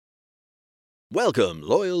Welcome,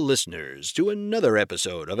 loyal listeners, to another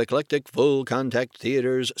episode of Eclectic Full Contact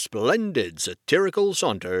Theater's splendid satirical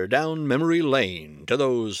saunter down memory lane to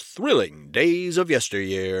those thrilling days of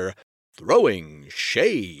yesteryear, Throwing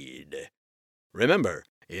Shade. Remember,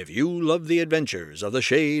 if you love the adventures of the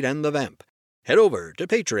Shade and the Vamp, head over to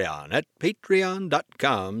Patreon at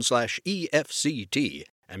patreon.com/EFCT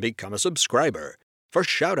and become a subscriber for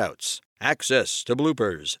shoutouts, access to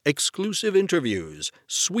bloopers, exclusive interviews,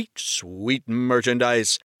 sweet, sweet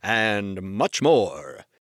merchandise, and much more.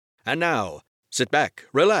 And now, sit back,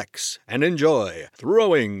 relax, and enjoy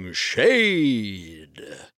Throwing Shade.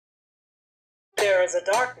 There is a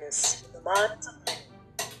darkness in the minds of men,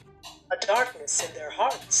 a darkness in their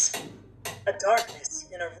hearts, a darkness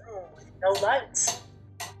in a room with no lights.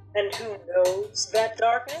 And who knows that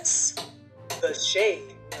darkness? The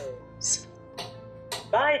Shade knows.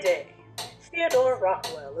 By day, Theodore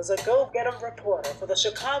Rockwell is a go-get-em reporter for the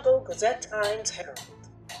Chicago Gazette-Times-Herald.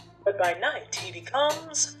 But by night, he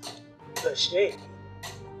becomes the Shade.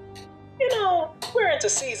 You know, we're into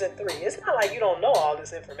season 3. It's not like you don't know all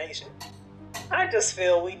this information. I just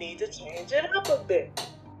feel we need to change it up a bit.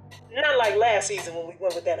 Not like last season when we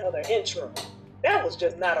went with that other intro. That was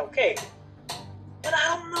just not okay. But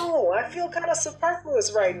I don't know, I feel kind of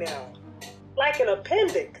superfluous right now. Like an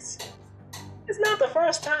appendix. It's not the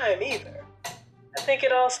first time either. I think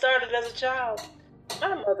it all started as a child.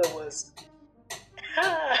 My mother was...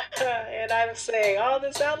 and I'm saying all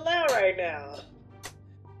this out loud right now.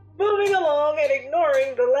 Moving along and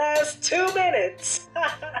ignoring the last 2 minutes.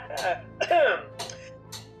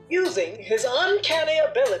 Using his uncanny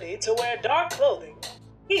ability to wear dark clothing,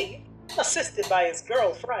 he, assisted by his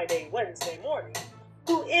girl Friday Wednesday morning,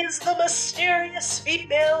 who is the mysterious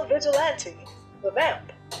female vigilante, the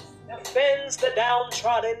Vamp, defends the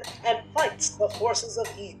downtrodden and fights the forces of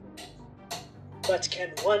evil. But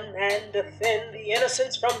can one man defend the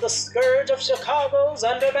innocents from the scourge of Chicago's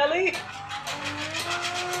underbelly?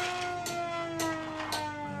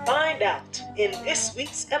 Find out in this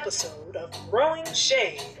week's episode of Throwing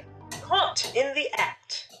Shade, Caught in the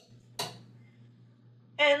Act.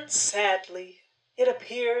 And sadly, it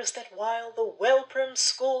appears that while the Wellprim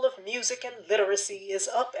School of Music and Literacy is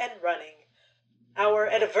up and running, our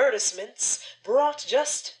advertisements brought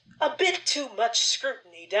just a bit too much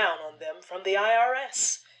scrutiny down on them from the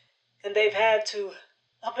IRS, and they've had to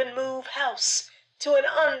up and move house to an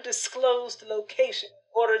undisclosed location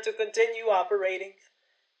in order to continue operating.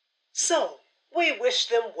 So, we wish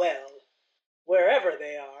them well, wherever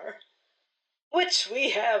they are, which we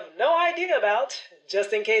have no idea about,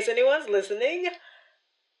 just in case anyone's listening.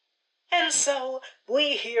 And so,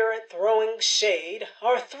 we here at Throwing Shade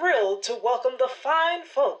are thrilled to welcome the fine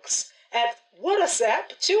folks at What a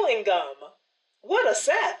Sap Chewing Gum. What a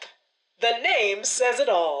Sap! The name says it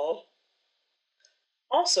all.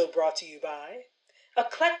 Also brought to you by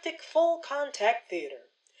Eclectic Full Contact Theater,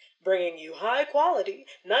 bringing you high-quality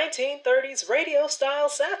 1930s radio-style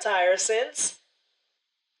satire since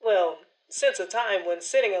a time when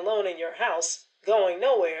sitting alone in your house, going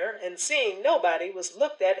nowhere, and seeing nobody was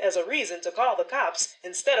looked at as a reason to call the cops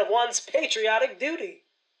instead of one's patriotic duty.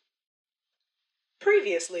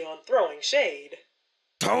 Previously on Throwing Shade.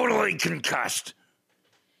 Totally concussed.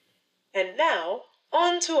 And now,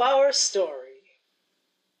 on to our story.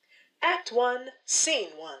 Act 1,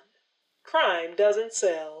 Scene 1. Crime doesn't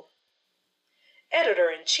sell.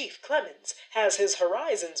 Editor-in-Chief Clemens has his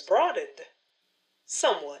horizons broadened.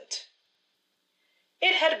 Somewhat.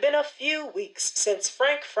 It had been a few weeks since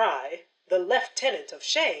Frank Fry, the lieutenant of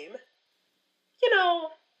shame. You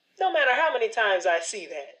know, no matter how many times I see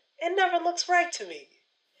that, it never looks right to me.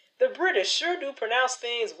 The British sure do pronounce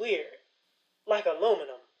things weird, like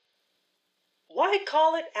aluminum. Why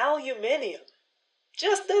call it aluminium?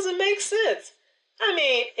 Just doesn't make sense. I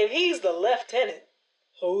mean, if he's the lieutenant,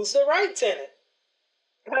 who's the right tenant?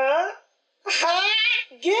 Huh?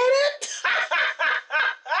 Get it?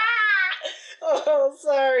 Oh,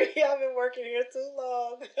 sorry. I've been working here too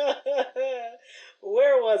long.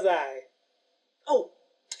 Where was I? Oh,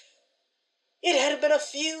 it had been a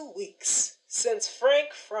few weeks since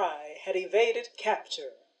Frank Fry had evaded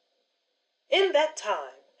capture. In that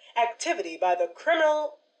time, activity by the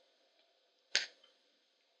criminal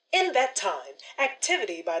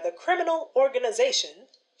organization,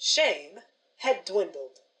 Shame, had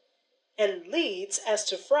dwindled, and leads as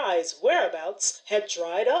to Fry's whereabouts had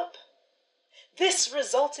dried up. This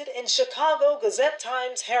resulted in Chicago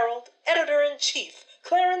Gazette-Times-Herald editor-in-chief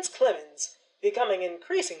Clarence Clemens becoming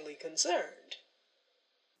increasingly concerned.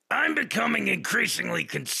 I'm becoming increasingly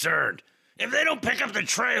concerned. If they don't pick up the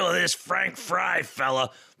trail of this Frank Fry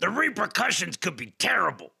fella, the repercussions could be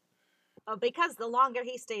terrible. Because the longer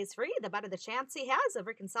he stays free, the better the chance he has of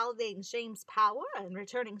reconsolidating Shame's power and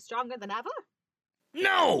returning stronger than ever.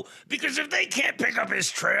 No, because if they can't pick up his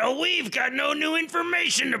trail, we've got no new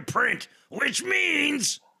information to print, which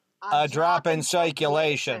means... A drop in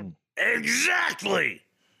circulation. Exactly!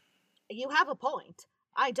 You have a point.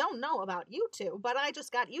 I don't know about you two, but I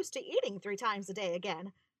just got used to eating 3 times a day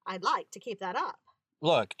again. I'd like to keep that up.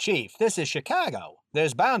 Look, Chief, this is Chicago.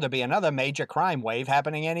 There's bound to be another major crime wave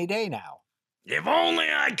happening any day now. If only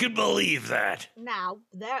I could believe that. Now,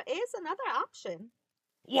 there is another option.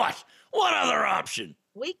 What? What other option?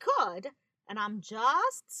 We could, and I'm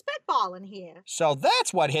just spitballing here. So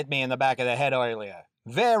that's what hit me in the back of the head earlier.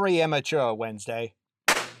 Very immature, Wednesday.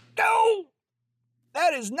 No!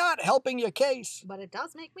 That is not helping your case. But it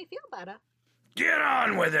does make me feel better. Get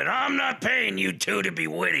on with it. I'm not paying you two to be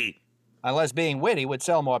witty. Unless being witty would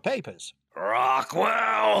sell more papers.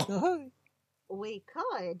 Rockwell! We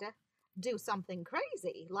could do something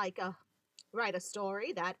crazy, like write a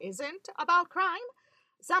story that isn't about crime.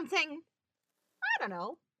 Something, I don't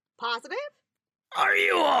know, positive? Are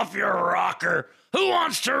you off your rocker? Who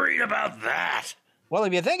wants to read about that? Well,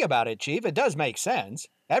 if you think about it, Chief, it does make sense.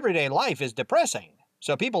 Everyday life is depressing,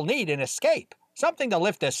 so people need an escape, something to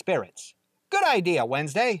lift their spirits. Good idea,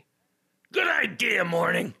 Wednesday. Good idea,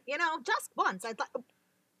 Morning. You know, just once I'd like...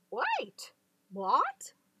 Wait,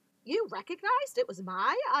 what? You recognized it was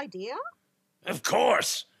my idea? Of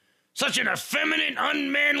course. Such an effeminate,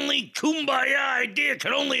 unmanly, kumbaya idea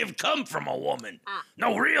could only have come from a woman.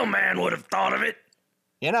 No real man would have thought of it.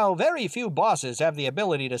 You know, very few bosses have the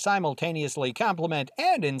ability to simultaneously compliment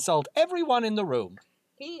and insult everyone in the room.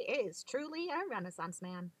 He is truly a Renaissance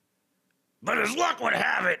man. But as luck would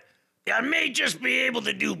have it, I may just be able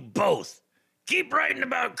to do both. Keep writing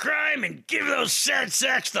about crime and give those sad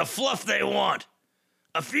sacks the fluff they want.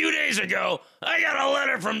 A few days ago, I got a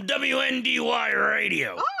letter from WNDY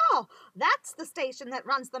Radio. Oh, that's the station that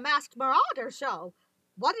runs the Masked Marauder show.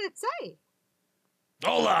 What did it say?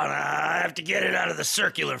 Hold on, I have to get it out of the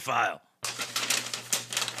circular file.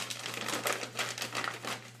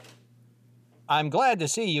 I'm glad to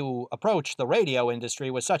see you approach the radio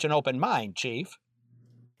industry with such an open mind, Chief.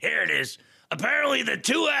 Here it is. Apparently the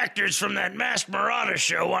 2 actors from that Masked Marauder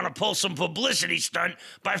show want to pull some publicity stunt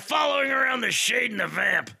by following around the Shade and the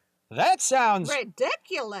Vamp. That sounds...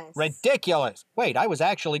 Ridiculous. ridiculous. Wait, I was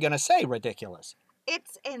actually going to say ridiculous.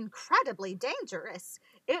 It's incredibly dangerous.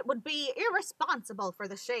 It would be irresponsible for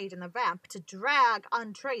the Shade and the Vamp to drag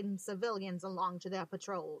untrained civilians along to their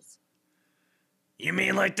patrols. You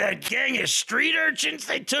mean like that gang of street urchins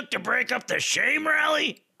they took to break up the Shame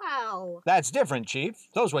rally? Well... That's different, Chief.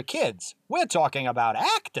 Those were kids. We're talking about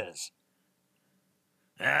actors.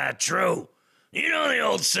 Ah, true. You know the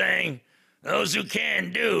old saying, those who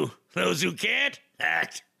can do, those who can't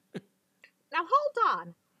act. Now hold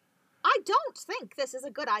on. I don't think this is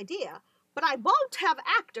a good idea, but I won't have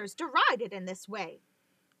actors derided in this way.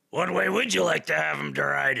 What way would you like to have them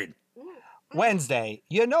derided? Wednesday,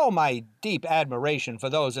 you know my deep admiration for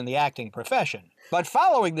those in the acting profession. But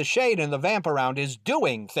following the Shade and the Vamp around is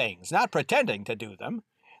doing things, not pretending to do them.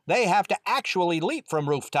 They have to actually leap from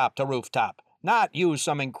rooftop to rooftop, not use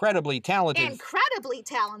some incredibly talented... Incredibly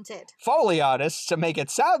talented. Foley artists to make it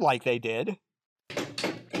sound like they did.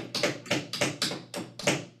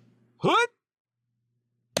 Hoot!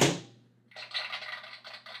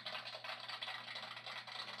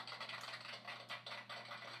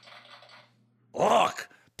 Look,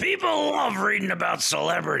 people love reading about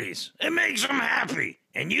celebrities. It makes them happy.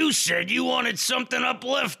 And you said you wanted something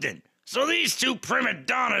uplifting. So these 2 prima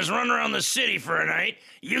donnas run around the city for a night,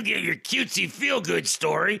 you get your cutesy feel-good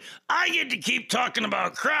story, I get to keep talking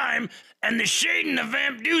about crime, and the Shade and the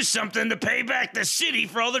Vamp do something to pay back the city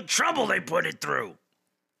for all the trouble they put it through.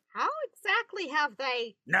 How exactly have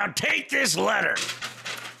they... Now take this letter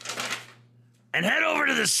and head over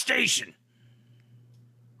to the station.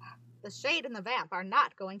 The Shade and the Vamp are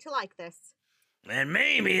not going to like this. And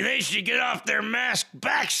maybe they should get off their masked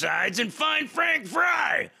backsides and find Frank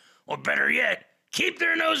Fry. Or better yet, keep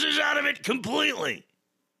their noses out of it completely.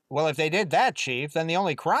 Well, if they did that, Chief, then the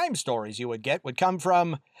only crime stories you would get would come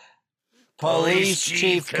from... Police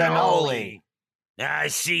Chief Cannoli. I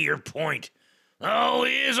see your point. Oh,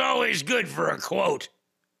 he is always good for a quote.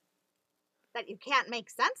 That you can't make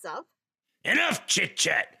sense of. Enough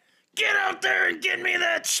chit-chat. Get out there and get me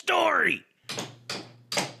that story.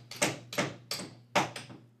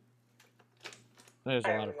 There's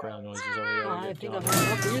a lot of crowd noises over here. I think I've had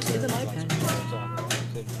enough use in my pen.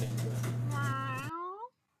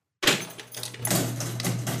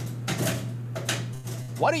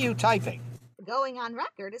 What are you typing? Going on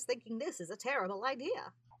record as thinking this is a terrible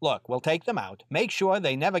idea. Look, we'll take them out, make sure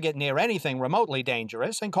they never get near anything remotely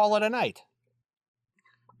dangerous, and call it a night.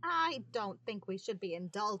 I don't think we should be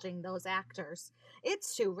indulging those actors.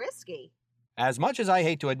 It's too risky. As much as I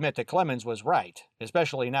hate to admit that Clemens was right,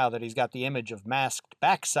 especially now that he's got the image of masked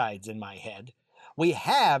backsides in my head, we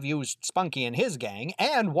have used Spunky and his gang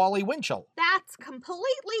and Wally Winchell. That's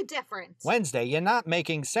completely different. Wednesday, you're not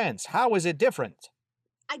making sense. How is it different?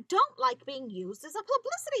 I don't like being used as a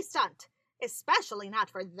publicity stunt, especially not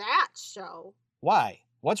for that show. Why?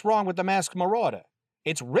 What's wrong with The Masked Marauder?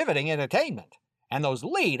 It's riveting entertainment. And those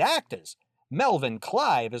lead actors, Melvin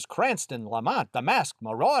Clive as Cranston Lamont, the Masked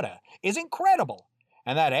Marauder, is incredible.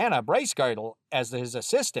 And that Anna Bracegirdle as his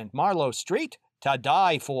assistant, Marlowe Street, to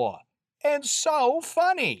die for. And so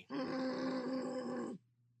funny.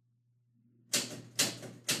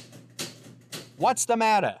 What's the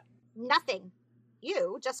matter? Nothing.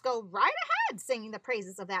 You just go right ahead singing the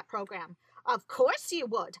praises of that program. Of course you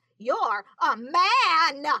would. You're a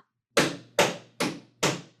man!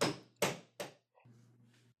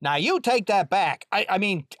 Now you take that back.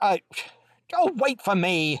 Don't wait for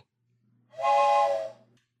me.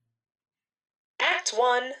 Act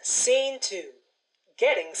 1, Scene 2.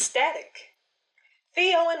 Getting Static.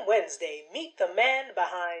 Theo and Wednesday meet the man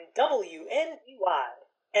behind WNDY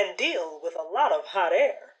and deal with a lot of hot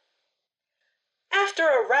air. After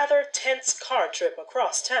a rather tense car trip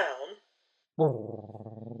across town...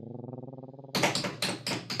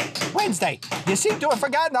 Wednesday, you seem to have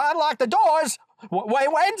forgotten to unlock the doors.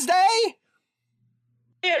 Wait, Wednesday?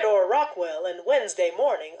 Theodore Rockwell and Wednesday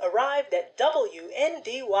Morning arrived at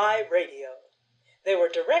WNDY Radio. They were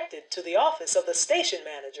directed to the office of the station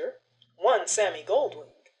manager, one Sammy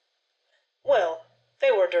Goldwing. Well,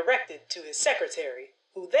 they were directed to his secretary,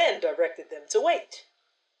 who then directed them to wait.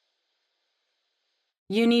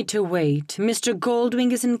 You need to wait. Mr.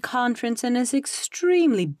 Goldwing is in conference and is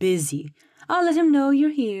extremely busy. I'll let him know you're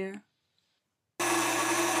here.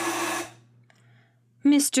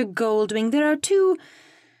 Mr. Goldwing, there are 2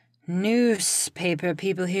 newspaper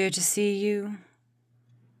people here to see you.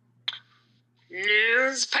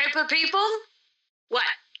 Newspaper people? What?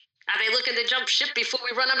 Are they looking to jump ship before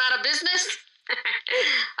we run them out of business?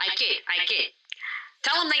 I kid.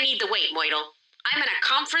 Tell them they need to wait, Moidle. I'm in a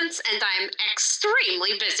conference and I'm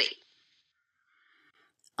extremely busy.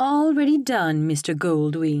 Already done, Mr.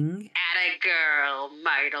 Goldwing. Atta girl,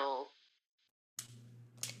 Moidle.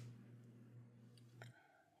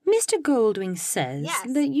 Mr. Goldwing says Yes,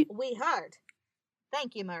 that you... we heard.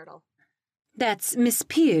 Thank you, Myrtle. That's Miss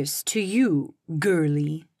Pierce to you,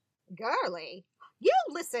 girlie. Girlie, you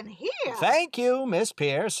listen here. Thank you, Miss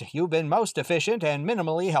Pierce. You've been most efficient and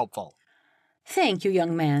minimally helpful. Thank you,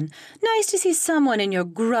 young man. Nice to see someone in your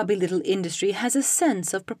grubby little industry has a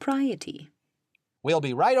sense of propriety. We'll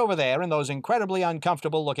be right over there in those incredibly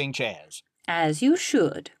uncomfortable-looking chairs. As you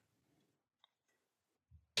should.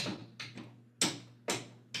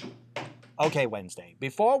 Okay, Wednesday,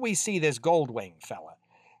 before we see this Goldwing fella,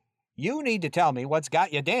 you need to tell me what's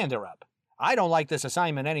got your dander up. I don't like this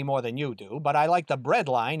assignment any more than you do, but I like the bread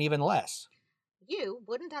line even less. You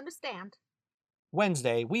wouldn't understand.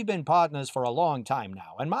 Wednesday, we've been partners for a long time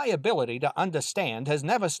now, and my ability to understand has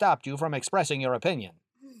never stopped you from expressing your opinion.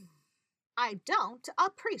 I don't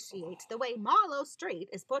appreciate the way Marlowe Street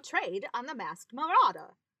is portrayed on The Masked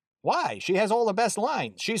Marauder. Why? She has all the best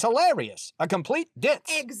lines. She's hilarious. A complete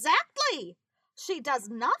ditz. Exactly! She does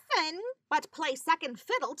nothing but play second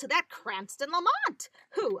fiddle to that Cranston Lamont,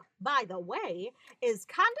 who, by the way, is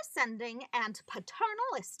condescending and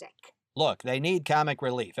paternalistic. Look, they need comic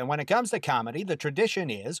relief, and when it comes to comedy, the tradition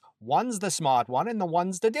is one's the smart one and the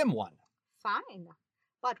one's the dim one. Fine.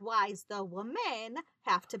 But why's the woman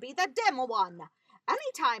have to be the dim one?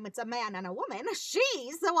 Anytime it's a man and a woman,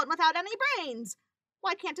 she's the one without any brains.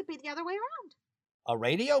 Why can't it be the other way around? A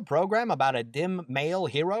radio program about a dim male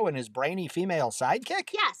hero and his brainy female sidekick?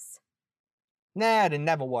 Yes. Nah, it'd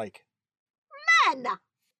never work. Men!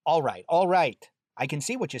 All right. I can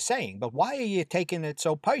see what you're saying, but why are you taking it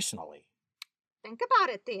so personally? Think about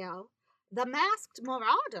it, Theo. The Masked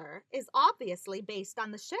Marauder is obviously based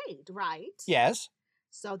on the Shade, right? Yes.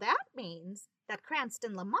 So that means that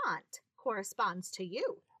Cranston Lamont corresponds to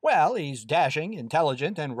you. Well, he's dashing,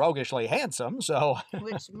 intelligent, and roguishly handsome, so...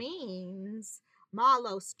 Which means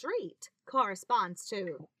Marlowe Street corresponds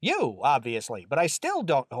to... You, obviously, but I still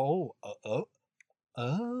don't... Oh.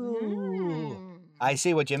 I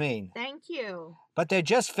see what you mean. Thank you. But they're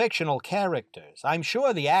just fictional characters. I'm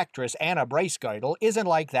sure the actress Anna Bracegirdle isn't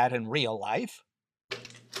like that in real life.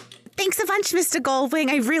 Thanks a bunch, Mr. Goldwing.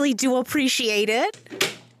 I really do appreciate it.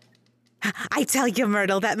 I tell you,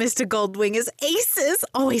 Myrtle, that Mr. Goldwing is aces,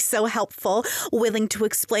 always so helpful, willing to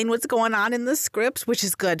explain what's going on in the scripts, which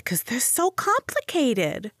is good because they're so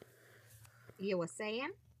complicated. You were saying?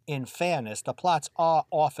 In fairness, the plots are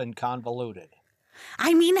often convoluted.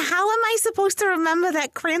 I mean, how am I supposed to remember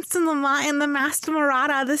that Cranston Lamont and the Master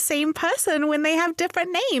Marauder are the same person when they have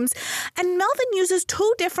different names? And Melvin uses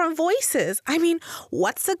 2 different voices. I mean,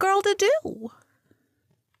 what's a girl to do?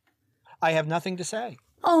 I have nothing to say.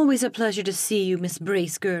 Always a pleasure to see you, Miss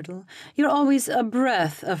Bracegirdle. You're always a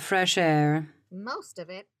breath of fresh air. Most of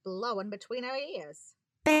it blowing between her ears.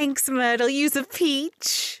 Thanks, Myrtle. You's a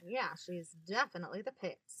peach. Yeah, she's definitely the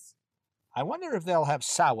pits. I wonder if they'll have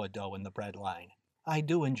sourdough in the bread line. I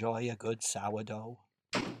do enjoy a good sourdough.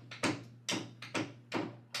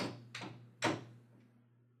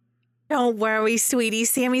 Don't worry, sweetie.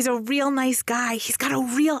 Sammy's a real nice guy. He's got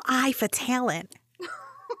a real eye for talent.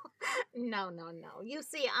 No. You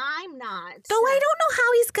see, I'm not. Though I don't know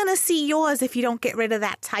how he's gonna see yours if you don't get rid of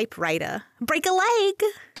that typewriter. Break a leg.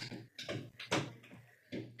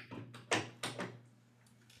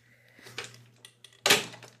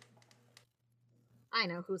 I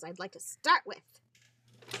know whose I'd like to start with.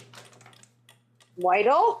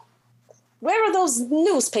 Whitehall? Where are those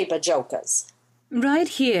newspaper jokers? Right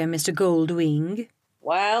here, Mr. Goldwing.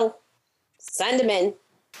 Well, send them in.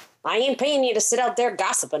 I ain't paying you to sit out there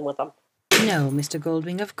gossiping with them. No, Mr.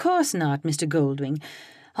 Goldwing, of course not, Mr. Goldwing.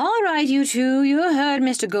 All right, you two, you heard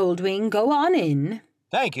Mr. Goldwing. Go on in.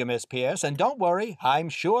 Thank you, Miss Pierce, and don't worry, I'm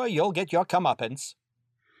sure you'll get your comeuppance.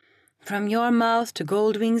 From your mouth to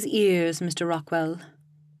Goldwing's ears, Mr. Rockwell.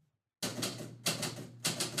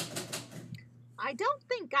 I don't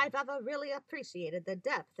think I've ever really appreciated the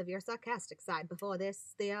depth of your sarcastic side before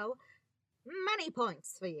this, Theo. Many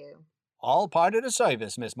points for you. All part of the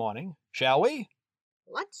service, Miss Morning. Shall we?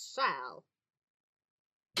 Let's shall.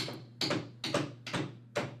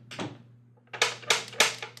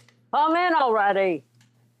 Come in already.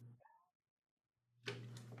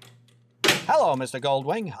 Hello, Mr.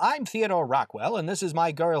 Goldwing. I'm Theodore Rockwell, and this is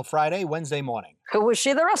my girl Friday, Wednesday morning. Who was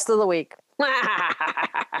she the rest of the week?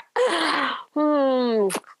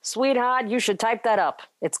 Sweetheart, you should type that up.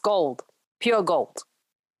 It's gold. Pure gold.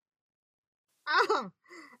 Oh,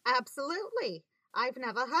 absolutely. I've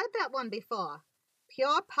never heard that one before.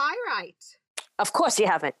 Pure pyrite. Of course you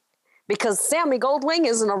haven't. Because Sammy Goldwing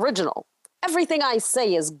is an original. Everything I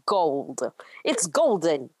say is gold. It's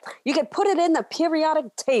golden. You can put it in the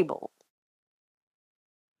periodic table.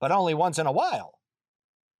 But only once in a while.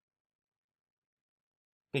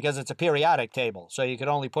 Because it's a periodic table, so you could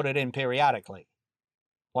only put it in periodically.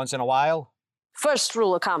 Once in a while? First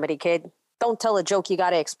rule of comedy, kid. Don't tell a joke you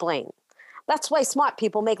gotta explain. That's why smart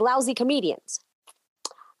people make lousy comedians.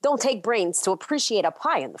 Don't take brains to appreciate a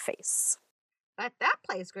pie in the face. But that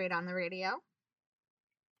plays great on the radio.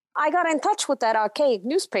 I got in touch with that archaic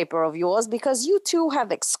newspaper of yours because you two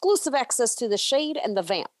have exclusive access to the Shade and the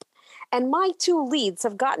Vamp. And my 2 leads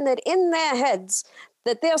have gotten it in their heads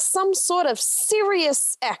that they're some sort of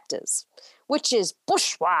serious actors, which is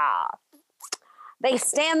bourgeois. They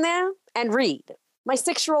stand there and read. My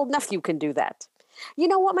 6-year-old nephew can do that. You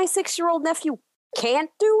know what my 6-year-old nephew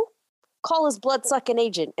can't do? Call his blood-sucking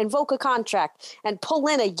agent, invoke a contract, and pull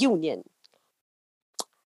in a union.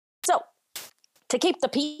 So, to keep the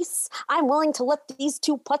peace, I'm willing to let these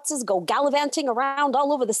 2 putzes go gallivanting around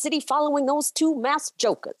all over the city following those 2 masked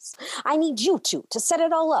jokers. I need you 2 to set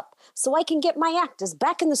it all up so I can get my actors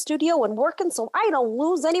back in the studio and working so I don't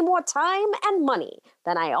lose any more time and money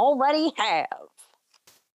than I already have.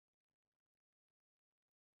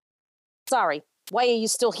 Sorry, why are you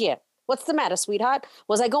still here? What's the matter, sweetheart?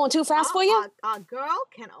 Was I going too fast for you? A girl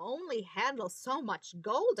can only handle so much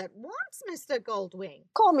gold at once, Mr. Goldwing.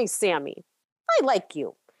 Call me Sammy. I like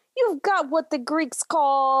you. You've got what the Greeks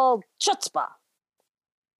call chutzpah.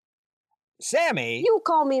 Sammy? You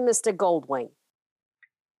call me Mr. Goldwing.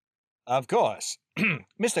 Of course.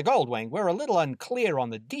 Mr. Goldwing, we're a little unclear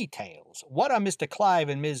on the details. What are Mr. Clive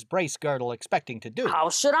and Ms. Bracegirdle expecting to do? How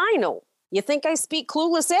should I know? You think I speak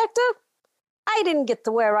clueless actor? I didn't get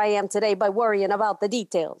to where I am today by worrying about the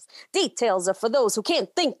details. Details are for those who can't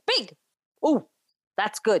think big. Ooh,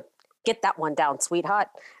 that's good. Get that one down, sweetheart.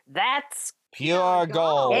 That's pure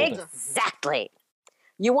gold. Exactly.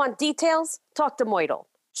 You want details? Talk to Moidle.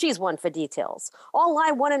 She's one for details. All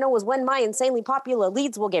I want to know is when my insanely popular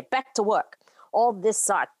leads will get back to work. All this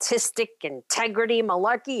artistic integrity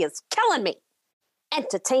malarkey is killing me.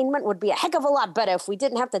 Entertainment would be a heck of a lot better if we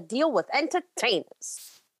didn't have to deal with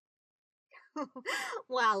entertainers.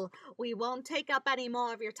 Well, we won't take up any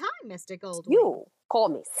more of your time, Mr. Goldwing. You call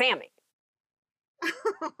me Sammy.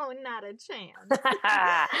 Oh, not a chance.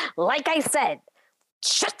 Like I said,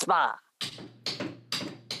 chutzpah.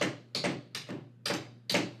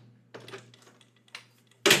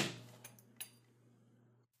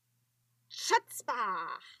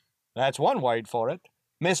 Chutzpah. That's one word for it.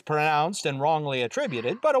 Mispronounced and wrongly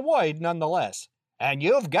attributed, but a word nonetheless. And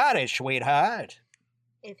you've got it, sweetheart.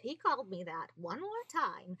 If he called me that one more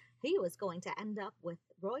time, he was going to end up with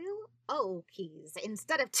royal O keys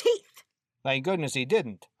instead of teeth. Thank goodness he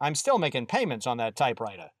didn't. I'm still making payments on that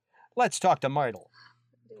typewriter. Let's talk to Myrtle.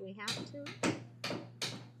 Do we have to?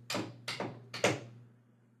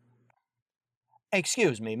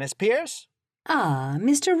 Excuse me, Miss Pierce? Ah,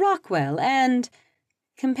 Mr. Rockwell and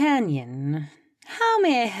companion. How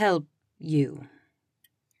may I help you?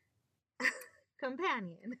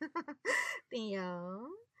 Companion. Theo,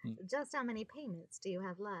 just how many payments do you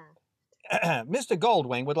have left? Mr.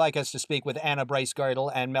 Goldwing would like us to speak with Anna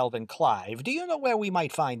Bracegirdle and Melvin Clive. Do you know where we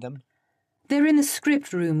might find them? They're in the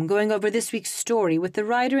script room going over this week's story with the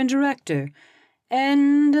writer and director.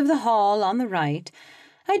 End of the hall on the right.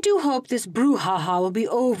 I do hope this brouhaha will be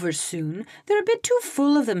over soon. They're a bit too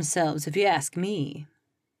full of themselves, if you ask me.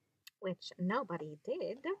 Which nobody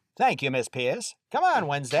did. Thank you, Miss Pierce. Come on,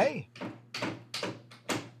 Wednesday.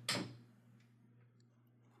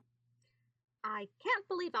 I can't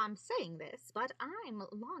believe I'm saying this, but I'm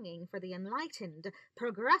longing for the enlightened,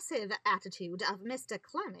 progressive attitude of Mr.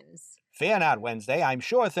 Clemens. Fear not, Wednesday. I'm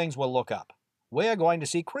sure things will look up. We're going to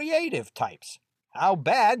see creative types. How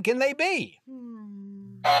bad can they be?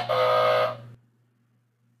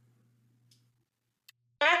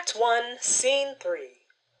 Act 1, Scene 3.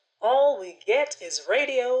 All we get is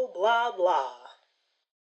radio blah blah.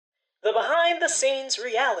 The behind-the-scenes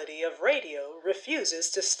reality of radio refuses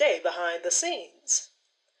to stay behind the scenes.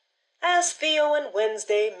 As Theo and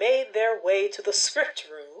Wednesday made their way to the script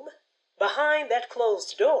room, behind that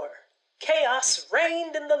closed door, chaos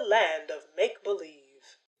reigned in the land of make-believe.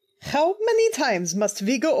 How many times must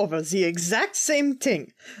we go over the exact same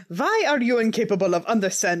thing? Why are you incapable of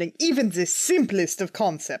understanding even the simplest of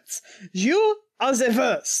concepts? You are the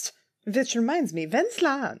worst. Which reminds me, when's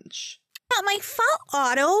lunch? Not my fault,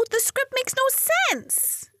 Otto. The script makes no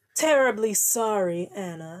sense. Terribly sorry,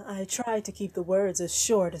 Anna. I tried to keep the words as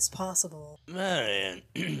short as possible. Marion,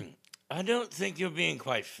 I don't think you're being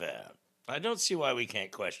quite fair. I don't see why we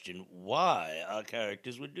can't question why our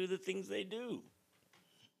characters would do the things they do.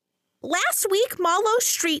 Last week, Marlowe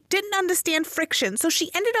Street didn't understand friction, so she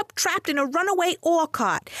ended up trapped in a runaway ore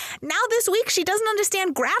cart. Now this week, she doesn't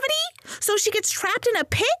understand gravity, so she gets trapped in a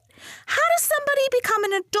pit? How does somebody become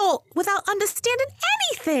an adult without understanding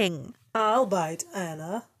anything? I'll bite,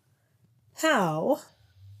 Anna. How?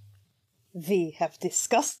 We have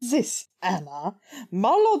discussed this, Anna.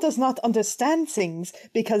 Marlowe does not understand things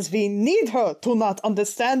because we need her to not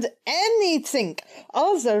understand anything.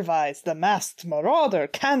 Otherwise, the masked marauder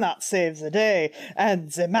cannot save the day,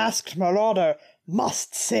 and the masked marauder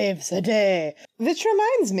must save the day. Which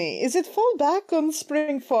reminds me, is it fall back and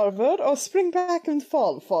spring forward, or spring back and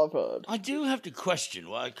fall forward? I do have to question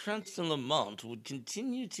why Cranston Lamont would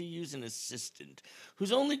continue to use an assistant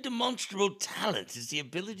whose only demonstrable talent is the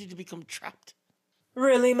ability to become trapped.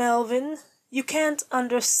 Really, Melvin? You can't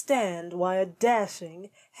understand why a dashing,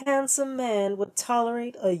 handsome man would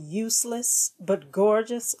tolerate a useless but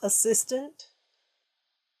gorgeous assistant?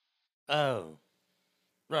 Oh.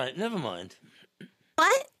 Right, never mind.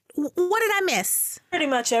 What? What did I miss? Pretty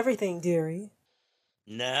much everything, dearie.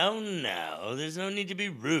 Now, there's no need to be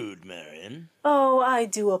rude, Marion. Oh, I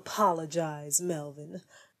do apologize, Melvin.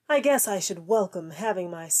 I guess I should welcome having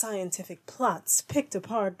my scientific plots picked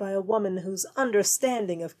apart by a woman whose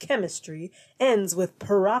understanding of chemistry ends with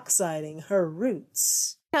peroxiding her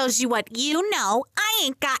roots. Tells you what you know. I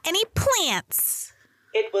ain't got any plants.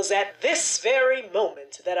 It was at this very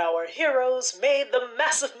moment that our heroes made the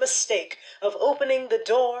massive mistake of opening the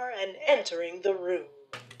door and entering the room.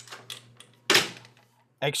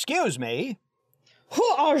 Excuse me? Who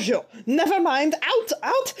are you? Never mind.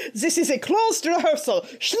 Out! This is a closed rehearsal.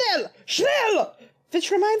 Schnell!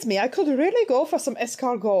 Which reminds me, I could really go for some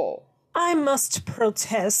escargot. I must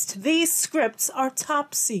protest. These scripts are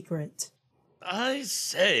top secret. I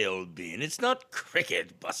say, old bean, it's not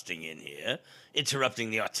cricket busting in here,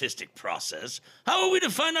 interrupting the artistic process. How are we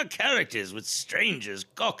to find our characters with strangers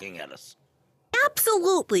gawking at us?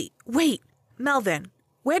 Absolutely. Wait, Melvin,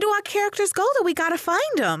 where do our characters go that we gotta find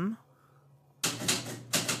them?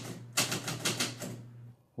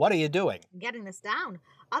 What are you doing? Getting this down.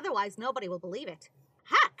 Otherwise, nobody will believe it.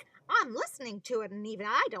 Heck, I'm listening to it and even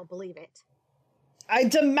I don't believe it. I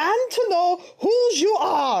demand to know who you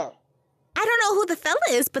are. I don't know who the fella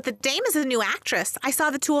is, but the dame is a new actress. I saw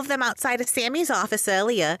the two of them outside of Sammy's office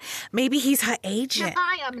earlier. Maybe he's her agent.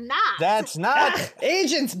 I am not. That's not.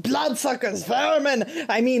 Agents, bloodsuckers, vermin.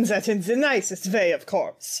 I mean that in the nicest way, of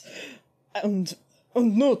course. And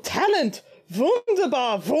no talent.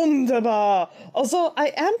 Wunderbar, wunderbar. Although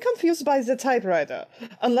I am confused by the typewriter.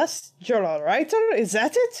 Unless you're a writer, is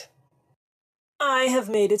that it? I have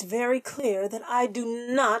made it very clear that I do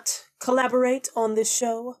not collaborate on this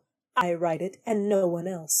show. I write it and no one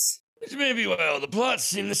else. Which may be why all the plots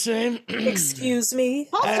seem the same. Excuse me?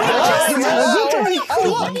 An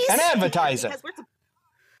advertiser.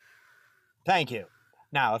 Thank you.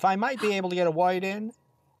 Now, if I might be able to get a word in,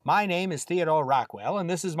 my name is Theodore Rockwell, and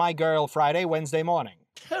this is my girl Friday, Wednesday morning.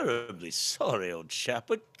 Terribly sorry, old chap,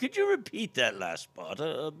 but could you repeat that last part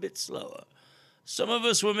a bit slower? Some of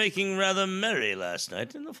us were making rather merry last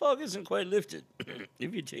night, and the fog isn't quite lifted,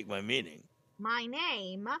 if you take my meaning. My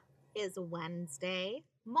name is Wednesday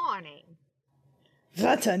morning.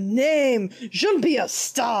 What a name! You'll be a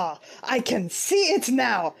star! I can see it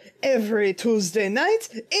now! Every Tuesday night,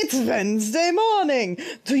 it's Wednesday morning!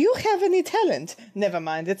 Do you have any talent? Never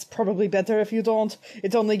mind, it's probably better if you don't.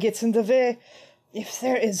 It only gets in the way. If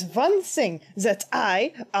there is one thing that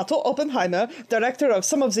I, Otto Oppenheimer, director of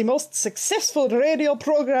some of the most successful radio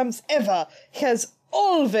programs ever, has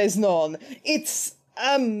always known, it's,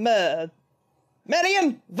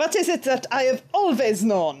 Marion, what is it that I have always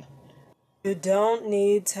known? You don't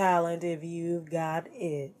need talent if you've got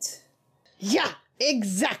it. Yeah,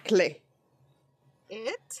 exactly.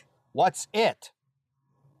 It? What's it?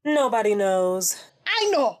 Nobody knows. I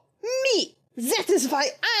know! Me! That is why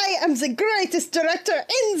I am the greatest director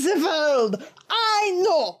in the world! I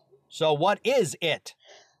know! So what is it?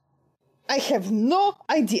 I have no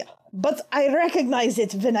idea, but I recognize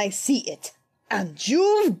it when I see it. And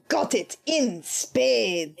you've got it in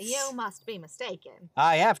spades. You must be mistaken.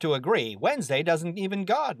 I have to agree. Wednesday doesn't even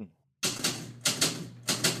garden.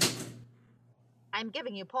 I'm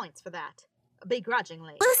giving you points for that.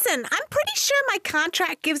 Begrudgingly. Listen, I'm pretty sure my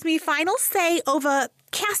contract gives me final say over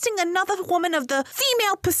casting another woman of the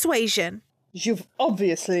female persuasion. You've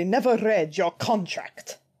obviously never read your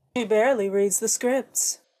contract. She barely reads the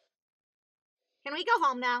scripts. Can we go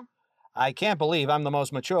home now? I can't believe I'm the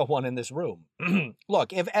most mature one in this room.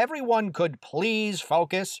 Look, if everyone could please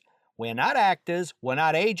focus, we're not actors, we're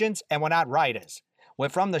not agents, and we're not writers. We're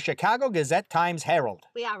from the Chicago Gazette-Times-Herald.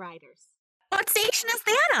 We are writers. What station is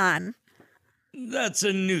that on? That's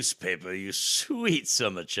a newspaper, you sweet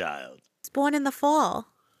summer child. It's born in the fall.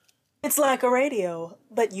 It's like a radio,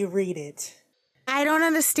 but you read it. I don't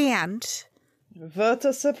understand. What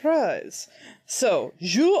a surprise. So,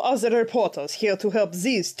 you are the reporters here to help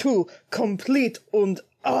these two complete and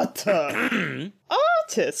utter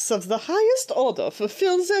artists of the highest order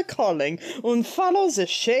fulfill their calling and follow the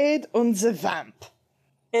shade and the vamp.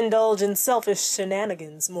 Indulge in selfish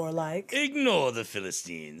shenanigans, more like. Ignore the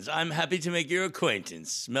Philistines. I'm happy to make your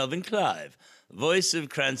acquaintance, Melvin Clive, voice of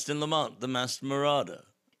Cranston Lamont, the masked marauder.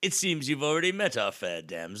 It seems you've already met our fair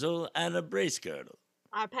damsel, Anna Bracegirdle.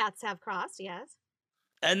 Our paths have crossed, yes.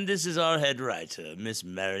 And this is our head writer, Miss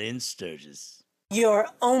Marion Sturgis. Your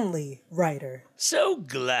only writer. So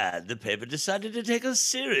glad the paper decided to take us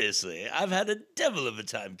seriously. I've had a devil of a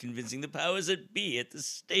time convincing the powers that be at the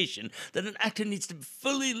station that an actor needs to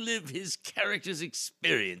fully live his character's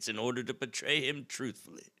experience in order to portray him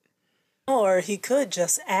truthfully. Or he could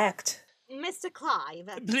just act. Mr. Clive.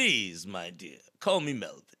 Please, my dear, call me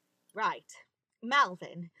Melvin. Right.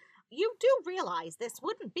 Melvin, you do realize this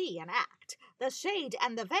wouldn't be an act. The shade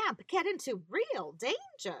and the vamp get into real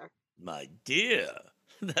danger. My dear,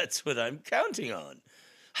 that's what I'm counting on.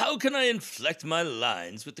 How can I inflect my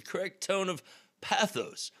lines with the correct tone of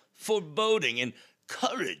pathos, foreboding, and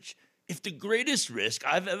courage if the greatest risk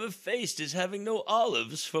I've ever faced is having no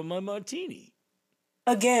olives for my martini?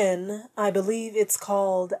 Again, I believe it's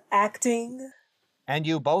called acting. And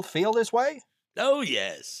you both feel this way? Oh,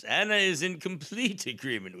 yes. Anna is in complete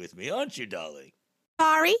agreement with me, aren't you, darling?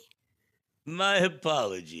 Sorry? My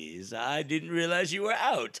apologies. I didn't realize you were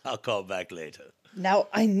out. I'll call back later. Now,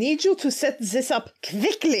 I need you to set this up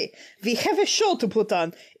quickly. We have a show to put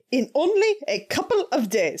on in only a couple of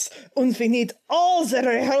days, and we need all the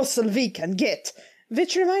rehearsal we can get.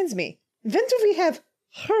 Which reminds me, when do we have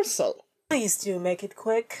rehearsal? Please do make it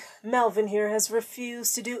quick. Melvin here has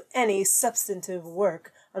refused to do any substantive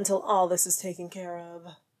work until all this is taken care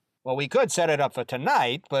of. Well, we could set it up for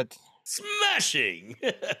tonight, but... Smashing!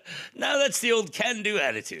 Now that's the old can-do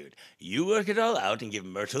attitude. You work it all out and give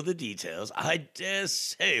Myrtle the details. I dare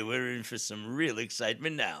say we're in for some real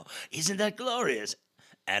excitement now. Isn't that glorious?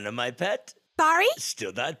 Anna, my pet, Sorry?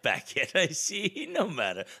 Still not back yet, I see. No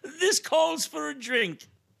matter. This calls for a drink.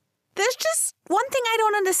 There's just one thing I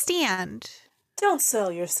don't understand. Don't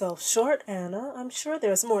sell yourself short, Anna. I'm sure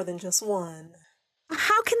there's more than just one.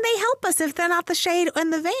 How can they help us if they're not the Shade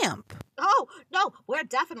and the Vamp? Oh, no, we're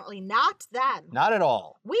definitely not them. Not at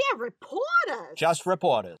all. We are reporters. Just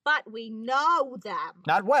reporters. But we know them.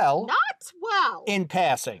 Not well. Not well. In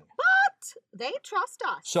passing. But they trust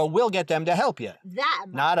us. So we'll get them to help you.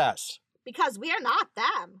 Them. Not us. Because we're not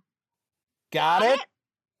them. Got it?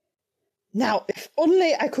 Now, if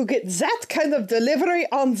only I could get that kind of delivery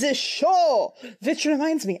on this show! Which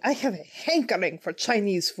reminds me, I have a hankering for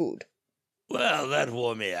Chinese food. Well, that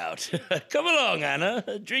wore me out. Come along, Anna.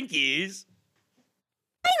 Drinkies.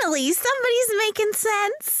 Finally, somebody's making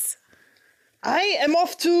sense. I am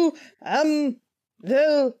off to,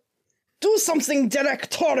 well, do something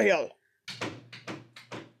directorial.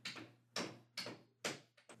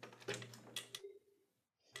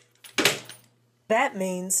 That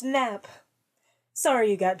means nap.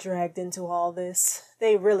 Sorry you got dragged into all this.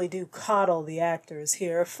 They really do coddle the actors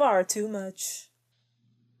here far too much.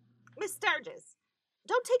 Miss Sturgis,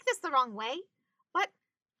 don't take this the wrong way, but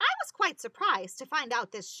I was quite surprised to find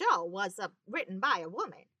out this show was written by a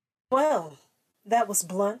woman. Well, that was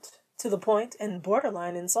blunt, to the point, and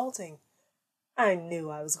borderline insulting. I knew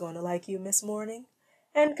I was going to like you, Miss Morning.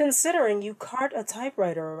 And considering you cart a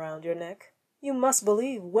typewriter around your neck, you must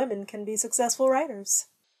believe women can be successful writers.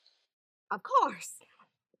 Of course.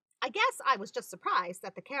 I guess I was just surprised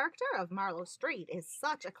that the character of Marlowe Street is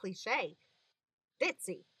such a cliché.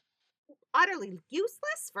 Ditzy. Utterly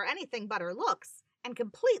useless for anything but her looks, and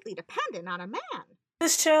completely dependent on a man.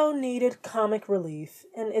 This show needed comic relief,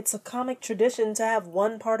 and it's a comic tradition to have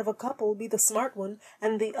one part of a couple be the smart one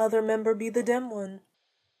and the other member be the dim one.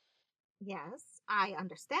 Yes, I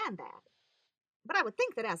understand that. But I would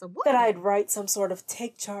think that as a woman... That I'd write some sort of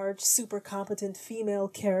take-charge, super competent female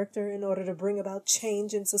character in order to bring about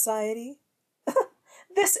change in society?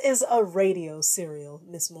 This is a radio serial,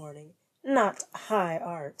 Miss Morning, not high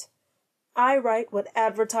art. I write what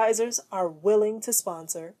advertisers are willing to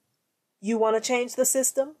sponsor. You want to change the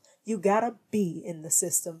system? You gotta be in the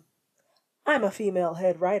system. I'm a female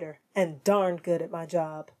head writer, and darn good at my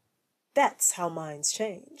job. That's how minds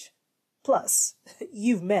change. Plus,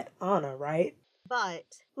 you've met Anna, right? But...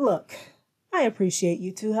 Look, I appreciate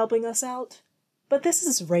you two helping us out, but this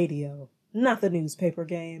is radio, not the newspaper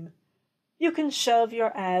game. You can shove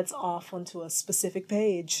your ads off onto a specific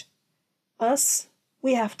page. Us,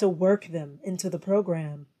 we have to work them into the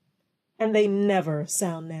program. And they never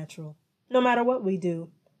sound natural, no matter what we do.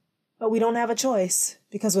 But we don't have a choice,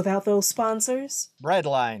 because without those sponsors... Bread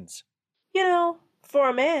lines. You know, for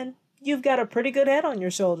a man, you've got a pretty good head on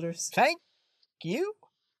your shoulders. Thank you?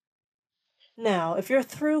 Now, if you're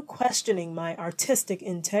through questioning my artistic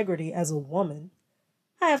integrity as a woman,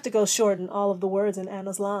 I have to go shorten all of the words in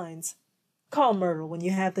Anna's lines. Call Myrtle when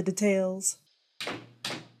you have the details.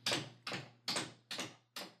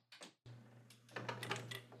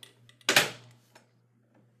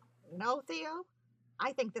 No, Theo.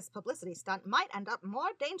 I think this publicity stunt might end up more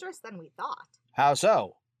dangerous than we thought. How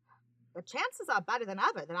so? The chances are better than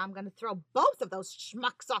ever that I'm going to throw both of those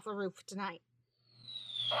schmucks off a roof tonight.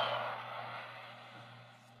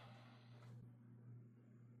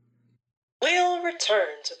 We'll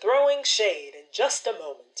return to throwing shade in just a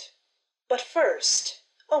moment. But first,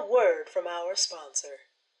 a word from our sponsor.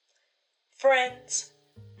 Friends,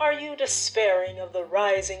 are you despairing of the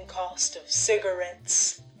rising cost of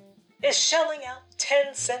cigarettes? Is shelling out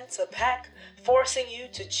 10 cents a pack forcing you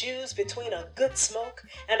to choose between a good smoke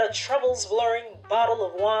and a troubles-blurring bottle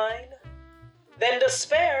of wine? Then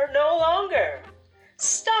despair no longer.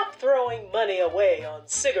 Stop throwing money away on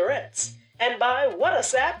cigarettes and buy What a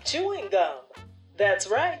Sap chewing gum. That's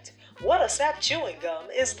right, What a Sap chewing gum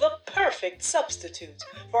is the perfect substitute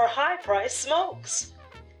for high-priced smokes.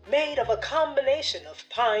 Made of a combination of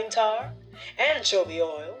pine tar, anchovy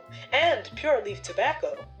oil, and pure leaf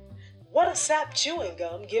tobacco, What a Sap chewing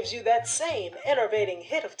gum gives you that same enervating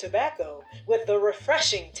hit of tobacco with the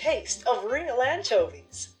refreshing taste of real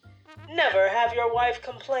anchovies. Never have your wife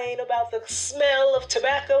complain about the smell of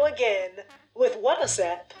tobacco again with What a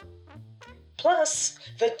Sap. Plus,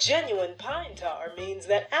 the genuine pine tar means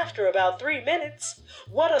that after about 3 minutes,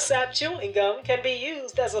 What a Sap chewing gum can be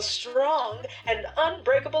used as a strong and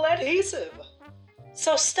unbreakable adhesive.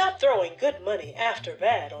 So stop throwing good money after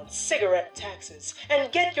bad on cigarette taxes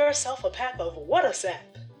and get yourself a pack of What a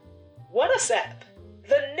Sap. What a Sap.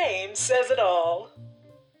 The name says it all.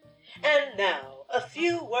 And now, a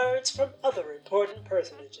few words from other important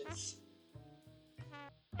personages.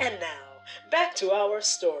 And now, back to our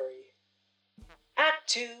story. Act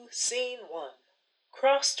 2, Scene 1.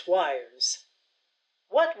 Crossed Wires.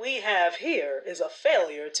 What we have here is a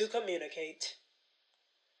failure to communicate.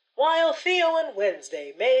 While Theo and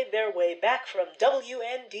Wednesday made their way back from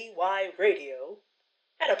WNDY Radio,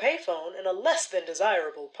 at a payphone in a less than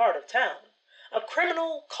desirable part of town, a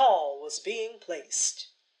criminal call was being placed.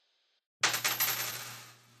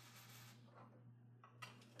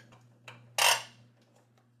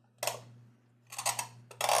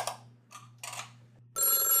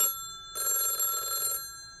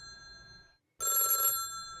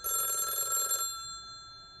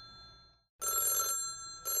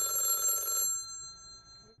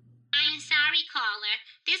 I'm sorry, caller.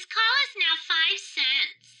 This call is now 5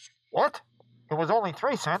 cents. What? It was only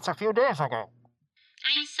 3 cents a few days ago.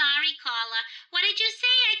 I'm sorry, caller. What did you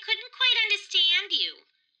say? I couldn't quite understand you.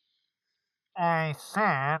 I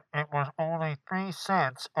said it was only 3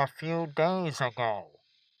 cents a few days ago.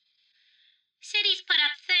 Cities put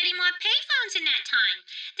up 30 more payphones in that time.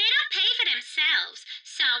 They don't pay for themselves,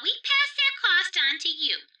 so we pass their cost on to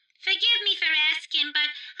you. Forgive me for asking, but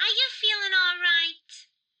are you feeling all right?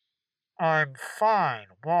 I'm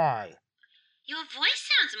fine. Why? Your voice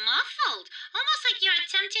sounds muffled, almost like you're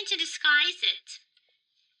attempting to disguise it.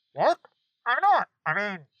 What? I'm not. I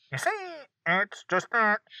mean, you see, it's just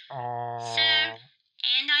that. Sir,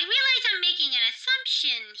 and I realize I'm making an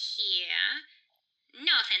assumption here.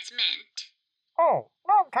 No offense meant. Oh,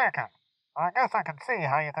 none taken. I guess I can see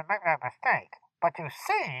how you can make that mistake. But you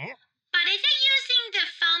see. But is it using the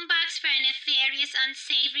phone box for a nefarious,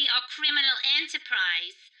 unsavory, or criminal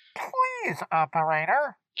enterprise? Please,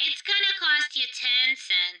 operator. It's gonna cost you 10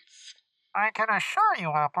 cents. I can assure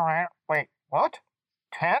you, operator. Wait, what?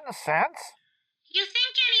 10 cents? You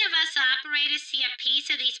think any of us operators see a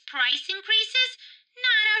piece of these price increases?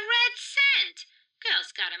 Not a red cent.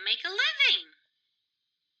 Girls gotta make a living.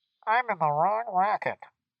 I'm in the wrong racket.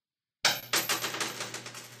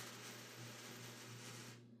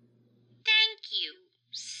 Thank you,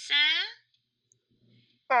 sir.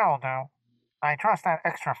 That'll do. I trust that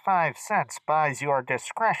extra 5 cents buys your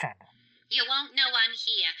discretion. You won't know I'm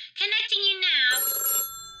here. Connecting you now.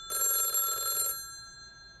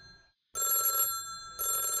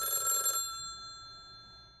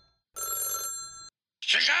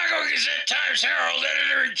 Chicago Gazette-Times Herald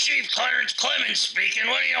Editor-in-Chief Clarence Clemens speaking.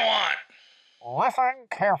 What do you want? Listen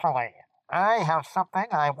carefully. I have something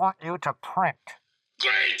I want you to print.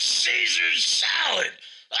 Great Caesar's salad!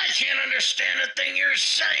 I can't understand a thing you're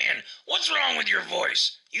saying. What's wrong with your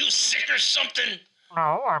voice? You sick or something?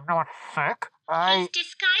 No, I'm not sick. He's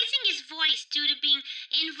disguising his voice due to being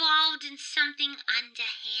involved in something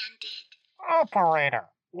underhanded. Operator,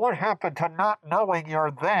 what happened to not knowing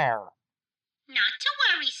you're there? Not to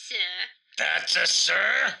worry, sir. That's a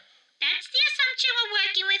sir? That's the assumption we're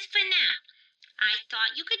working with for now. I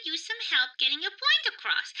thought you could use some help getting your point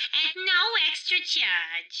across at no extra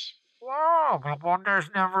charge. Wow, the wonders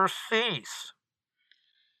never cease.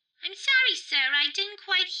 I'm sorry, sir. I didn't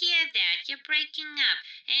quite hear that. You're breaking up.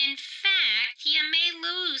 In fact, you may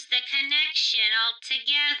lose the connection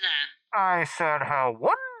altogether. I said how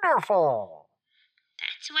wonderful.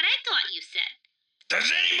 That's what I thought you said. Does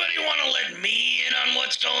anybody want to let me in on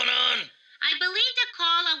what's going on? I believe the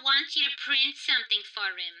caller wants you to print something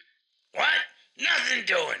for him. What? Nothing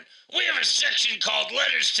doing. We have a section called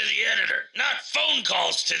Letters to the Editor, not phone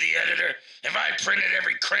calls to the editor. If I printed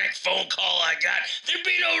every crank phone call I got, there'd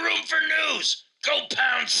be no room for news. Go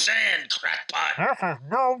pound sand, crackpot. This is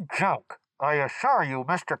no joke. I assure you,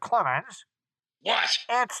 Mr. Clemens. What?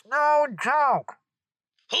 It's no joke.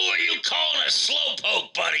 Who are you calling a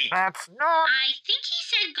slowpoke, buddy? That's not... I think he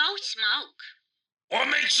said go smoke. What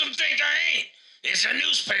makes them think I ain't? It's a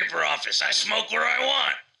newspaper office. I smoke where I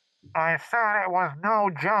want. I said it was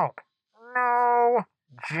no joke. No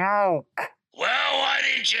joke. Well, why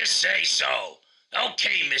didn't you say so?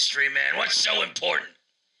 Okay, Mystery Man, what's so important?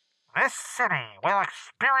 This city will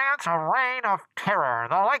experience a reign of terror,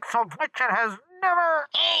 the likes of which it has never...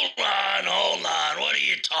 Hold on. What are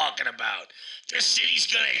you talking about? This city's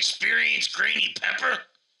gonna experience Grainy Pepper?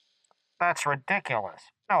 That's ridiculous.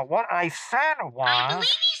 No, what I said was... I believe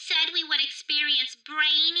he said we would experience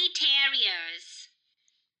brainy terriers.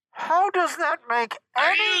 How does that make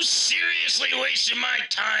Are any... you seriously wasting my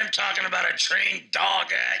time talking about a trained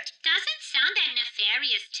dog act? Doesn't sound that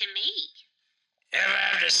nefarious to me. Ever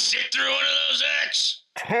have to sit through one of those acts?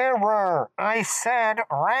 Terror. I said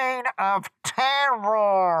reign of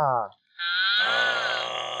terror.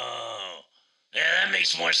 Oh. Yeah, that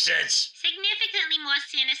makes more sense. Significantly more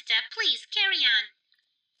sinister. Please, carry on.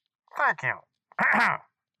 Thank you.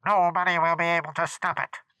 Nobody will be able to stop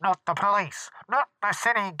it. Not the police. Not the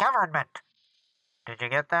city government. Did you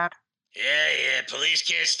get that? Yeah, police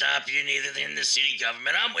can't stop you, neither in the city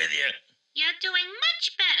government. I'm with you. You're doing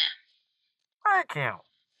much better. Thank you.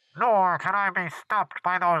 Nor can I be stopped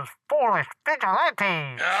by those foolish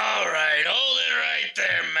vigilantes. All right, hold it right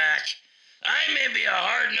there, Mac. I may be a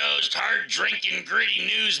hard-nosed, hard-drinking, gritty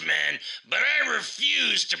newsman, but I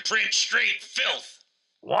refuse to print straight filth.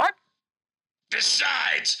 What?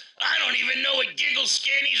 Besides, I don't even know what giggle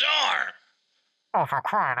scannies are. Oh, for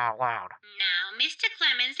crying out loud. Now, Mr.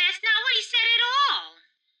 Clemens, that's not what he said at all.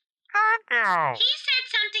 Thank you. He said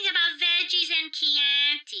something about veggies and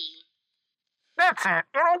Chianti. That's it.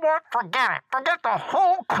 You know what? Forget it. Forget the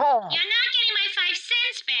whole call. You're not getting my 5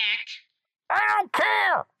 cents back. I don't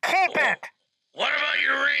care. Keep it. What about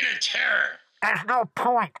your reign of terror? There's no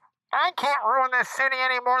point. I can't ruin this city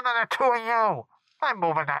any more than the two of you. I'm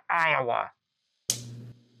moving to Iowa.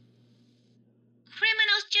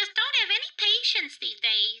 Criminals just don't have any patience these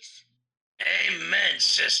days. Amen,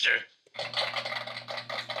 sister.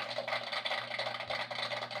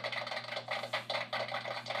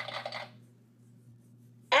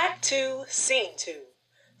 Act 2, Scene 2.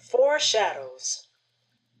 4 Shadows.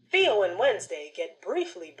 Theo and Wednesday get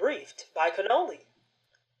briefly briefed by Cannoli.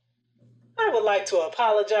 I would like to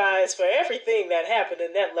apologize for everything that happened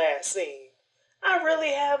in that last scene. I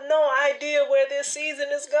really have no idea where this season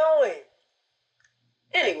is going.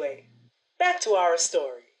 Anyway, back to our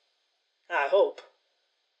story. I hope.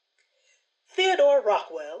 Theodore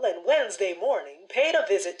Rockwell and Wednesday morning paid a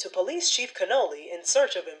visit to Police Chief Cannoli in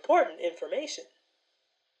search of important information.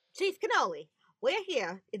 Chief Cannoli, we're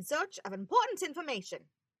here in search of important information.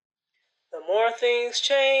 The more things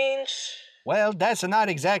change... Well, that's not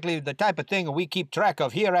exactly the type of thing we keep track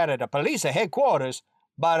of here at the police headquarters,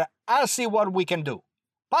 but I'll see what we can do.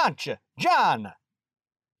 Punch, John!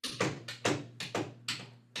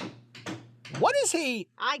 What is he?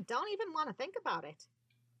 I don't even want to think about it.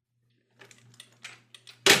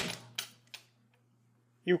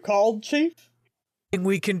 You called, Chief? Thing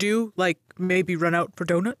we can do, like maybe run out for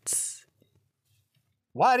donuts?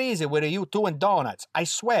 What is it with you two and donuts? I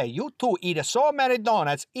swear, you two eat so many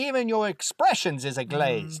donuts, even your expressions is a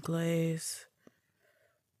glaze. Glaze.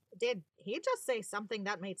 Did he just say something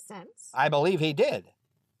that made sense? I believe he did.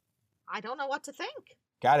 I don't know what to think.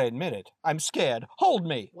 Gotta admit it. I'm scared. Hold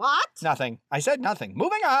me. What? Nothing. I said nothing.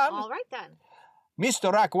 Moving on. All right, then.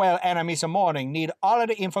 Mr. Rockwell and Miss Morning need all of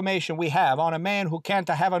the information we have on a man who can't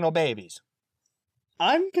have no babies.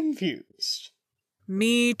 I'm confused.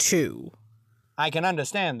 Me too. I can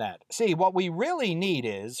understand that. See, what we really need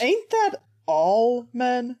is... Ain't that all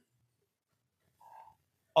men?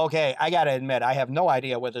 Okay, I gotta admit, I have no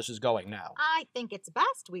idea where this is going now. I think it's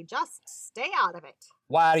best we just stay out of it.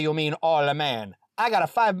 Why do you mean all a man? I got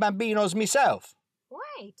 5 bambinos myself.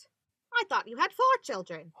 Wait, I thought you had 4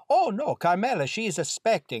 children. Oh, no, Carmela, she's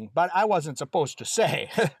expecting, but I wasn't supposed to say.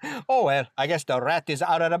 Oh, well, I guess the rat is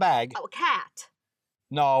out of the bag. Oh, a cat.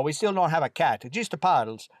 No, we still don't have a cat, just the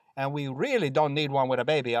Puddles, and we really don't need one with a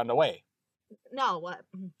baby on the way. No,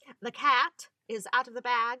 the cat is out of the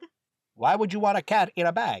bag. Why would you want a cat in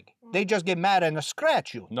a bag? They just get mad and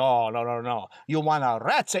scratch you. No. You want a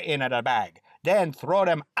rat in the bag. Then throw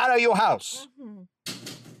them out of your house. Mm-hmm.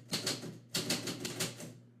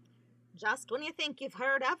 Just when you think you've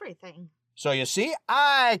heard everything. So you see,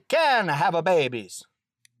 I can have a babies.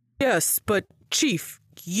 Yes, but Chief,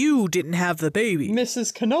 you didn't have the baby.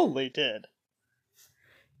 Mrs. Cannoli did.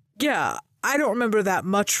 Yeah, I don't remember that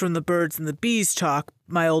much from the birds and the bees talk.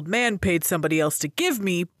 My old man paid somebody else to give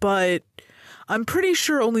me, but I'm pretty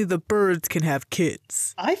sure only the birds can have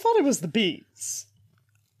kids. I thought it was the bees.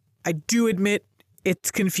 I do admit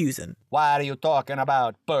it's confusing. What are you talking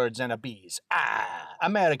about, birds and the bees?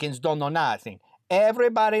 Americans don't know nothing.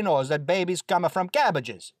 Everybody knows that babies come from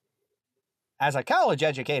cabbages. As a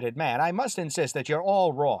college-educated man, I must insist that you're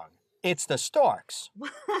all wrong. It's the storks.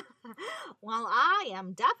 Well, I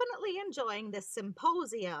am definitely enjoying this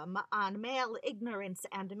symposium on male ignorance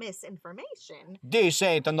and misinformation. This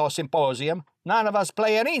ain't no symposium. None of us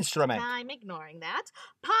play an instrument. I'm ignoring that.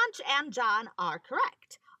 Punch and John are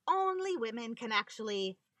correct. Only women can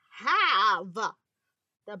actually have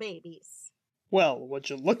the babies. Well, would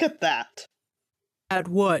you look at that? At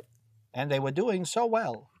what? And they were doing so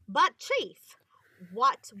well. But, Chief,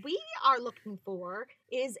 what we are looking for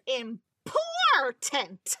is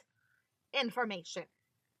important information.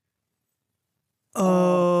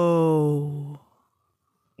 Oh.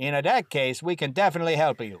 In that case, we can definitely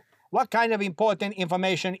help you. What kind of important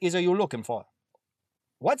information is you looking for?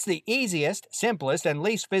 What's the easiest, simplest, and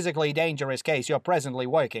least physically dangerous case you're presently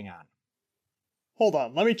working on? Hold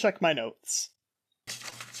on, let me check my notes.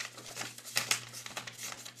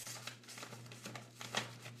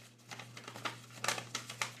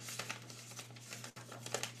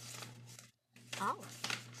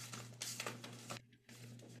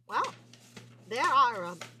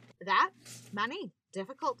 Many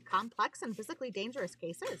difficult, complex, and physically dangerous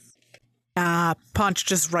cases. Punch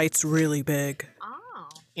just writes really big. Oh.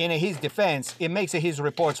 In his defense, it makes his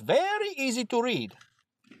reports very easy to read.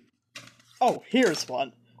 Oh, here's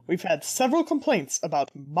one. We've had several complaints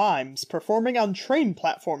about mimes performing on train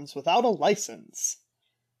platforms without a license.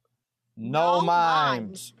 No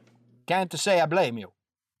mimes. Can't say I blame you.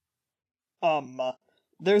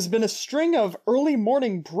 There's been a string of early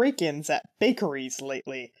morning break-ins at bakeries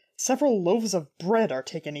lately. Several loaves of bread are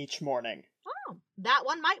taken each morning. Oh, that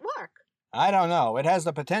one might work. I don't know. It has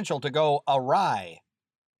the potential to go awry.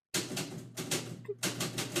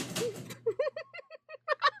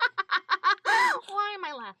 Why am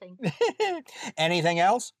I laughing? Anything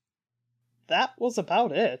else? That was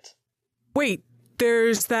about it. Wait,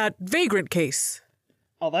 there's that vagrant case.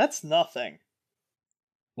 Oh, that's nothing.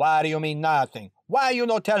 Why do you mean nothing? Why you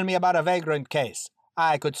no tell me about a vagrant case?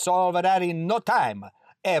 I could solve that in no time.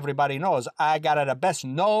 Everybody knows I got the best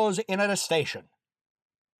nose in the station.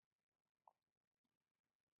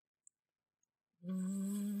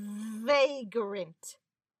 Vagrant.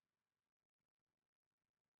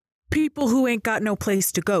 People who ain't got no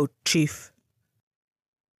place to go, Chief.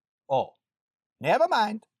 Oh, never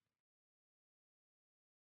mind.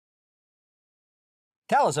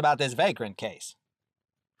 Tell us about this vagrant case.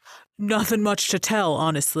 Nothing much to tell,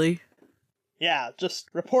 honestly. Yeah, just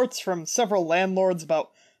reports from several landlords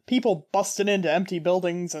about people busting into empty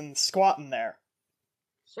buildings and squatting there.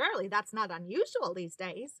 Surely that's not unusual these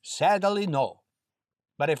days. Sadly, no.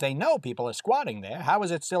 But if they know people are squatting there, how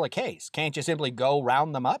is it still a case? Can't you simply go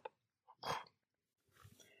round them up?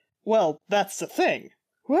 Well, that's the thing.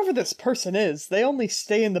 Whoever this person is, they only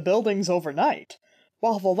stay in the buildings overnight.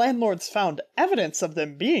 While the landlords found evidence of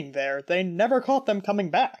them being there, they never caught them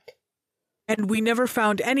coming back. And we never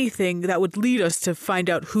found anything that would lead us to find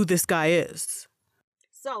out who this guy is.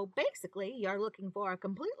 So basically, you're looking for a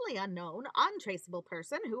completely unknown, untraceable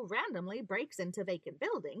person who randomly breaks into vacant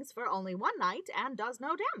buildings for only one night and does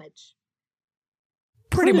no damage.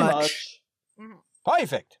 Pretty much.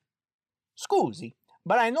 Perfect. Scusi,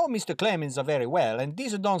 but I know Mr. Clemens very well, and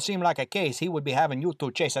this don't seem like a case he would be having you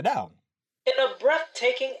two chase her down. In a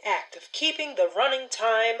breathtaking act of keeping the running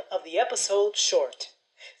time of the episode short,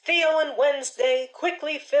 Theo and Wednesday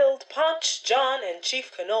quickly filled Ponch, John, and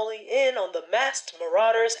Chief Cannoli in on the masked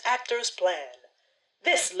marauders' actor's plan.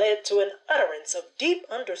 This led to an utterance of deep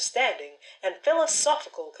understanding and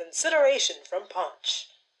philosophical consideration from Ponch.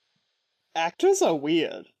 Actors are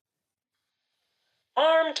weird.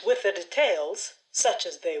 Armed with the details, such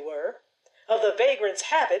as they were, of the vagrants'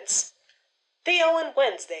 habits, Theo and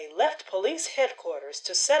Wednesday left police headquarters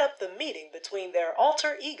to set up the meeting between their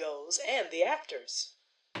alter egos and the actors.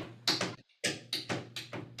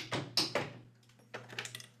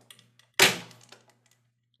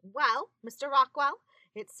 Well, Mr. Rockwell,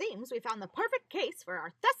 it seems we found the perfect case for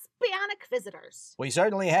our thespianic visitors. We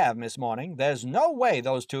certainly have, Miss Morning. There's no way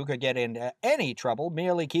those two could get into any trouble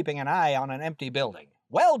merely keeping an eye on an empty building.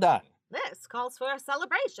 Well done. This calls for a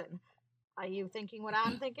celebration. Are you thinking what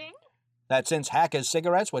I'm thinking? That since Hacker's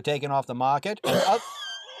cigarettes were taken off the market and,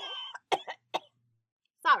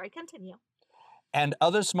 Sorry, continue. and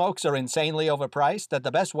other smokes are insanely overpriced, that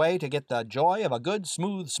the best way to get the joy of a good,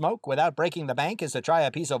 smooth smoke without breaking the bank is to try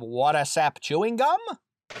a piece of water sap chewing gum?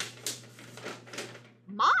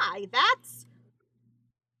 My, that's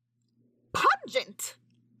pungent.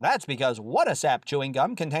 That's because water sap chewing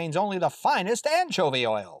gum contains only the finest anchovy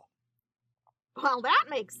oil. Well, that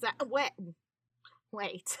makes sense.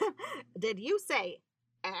 Wait. Did you say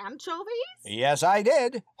anchovies? Yes, I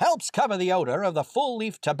did. Helps cover the odor of the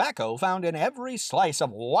full-leaf tobacco found in every slice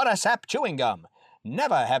of water sap chewing gum.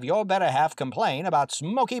 Never have your better half complain about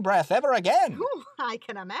smoky breath ever again. Ooh, I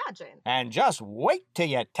can imagine. And just wait till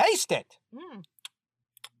you taste it.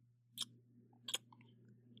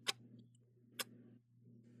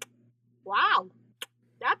 Wow.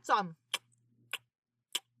 That's,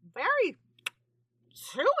 very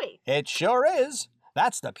chewy. It sure is.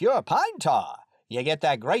 That's the pure pine tar. You get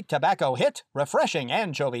that great tobacco hit, refreshing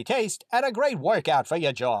anchovy taste, and a great workout for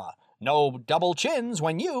your jaw. No double chins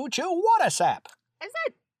when you chew water sap. Is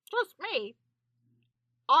it just me?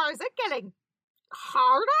 Or is it getting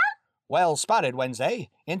harder? Well spotted, Wednesday.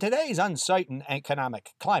 In today's uncertain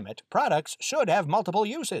economic climate, products should have multiple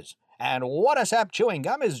uses, and water sap chewing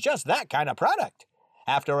gum is just that kind of product.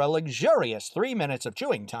 After a luxurious 3 minutes of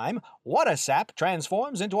chewing time, water sap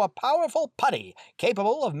transforms into a powerful putty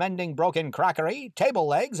capable of mending broken crockery, table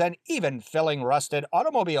legs, and even filling rusted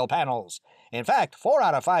automobile panels. In fact, 4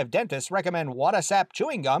 out of 5 dentists recommend water sap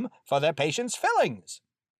chewing gum for their patients' fillings.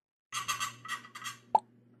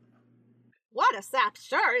 Water sap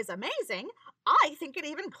sure is amazing. I think it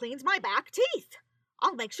even cleans my back teeth.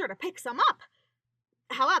 I'll make sure to pick some up.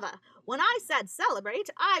 However, when I said celebrate,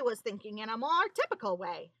 I was thinking in a more typical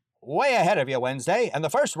way. Way ahead of you, Wednesday, and the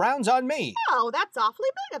first round's on me. Oh, that's awfully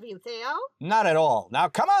big of you, Theo. Not at all. Now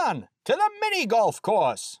come on, to the mini golf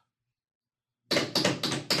course.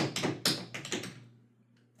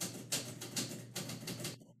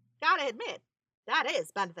 Gotta admit, that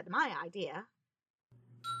is better than my idea.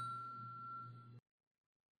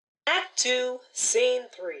 Act 2, Scene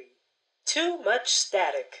 3. Too much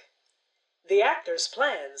static. The actors'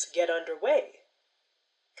 plans get underway.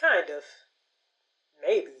 Kind of.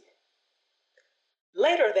 Maybe.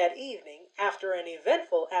 Later that evening, after an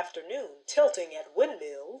eventful afternoon tilting at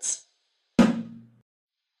windmills...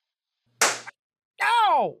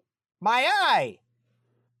 Ow! My eye!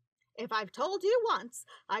 If I've told you once,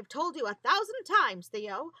 I've told you 1,000 times,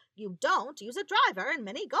 Theo. You don't use a driver in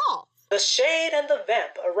mini golf. The Shade and the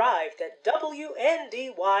Vamp arrived at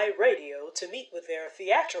WNDY Radio to meet with their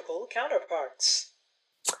theatrical counterparts.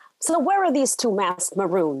 So where are these two masked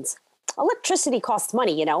maroons? Electricity costs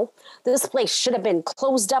money, you know. This place should have been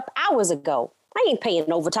closed up hours ago. I ain't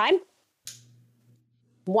paying overtime.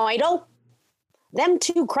 Whittle? Them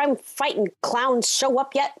two crime-fighting clowns show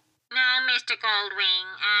up yet? No, Mr.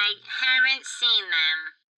 Goldwing, I haven't seen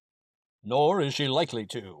them. Nor is she likely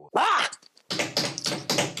to. Ah!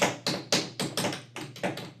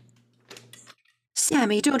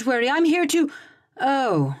 Sammy, don't worry, I'm here to...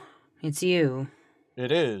 Oh, it's you. It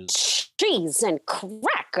is. Cheese and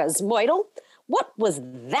crackers, Moidle. What was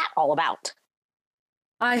that all about?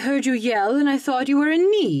 I heard you yell and I thought you were in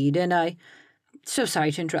need, and I... So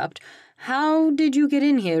sorry to interrupt. How did you get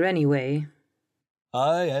in here anyway?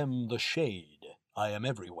 I am the Shade. I am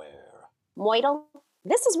everywhere. Moidle,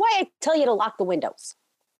 this is why I tell you to lock the windows.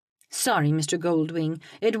 Sorry, Mr. Goldwing.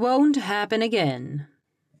 It won't happen again.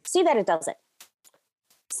 See that it doesn't.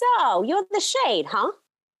 So, you're the Shade, huh?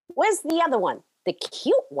 Where's the other one? The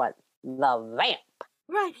cute one? The Vamp?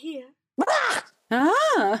 Right here. Ah!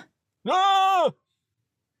 Ah! Ah!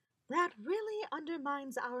 That really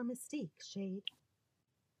undermines our mystique, Shade.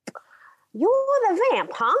 You're the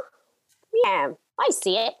Vamp, huh? Yeah, I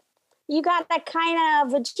see it. You got that kind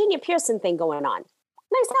of Virginia Pearson thing going on.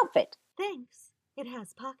 Nice outfit. Thanks. It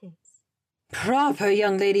has pockets. Proper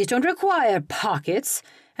young ladies don't require pockets.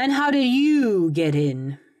 And how did you get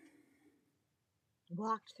in?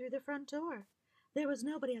 Walked through the front door. There was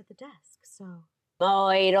nobody at the desk, so...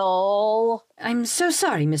 Moidle. I'm so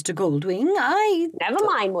sorry, Mr. Goldwing. Never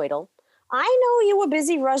mind, Moidle. I know you were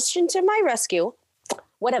busy rushing to my rescue.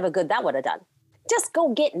 Whatever good that would have done. Just go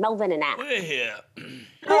get Melvin and Anna. We're here.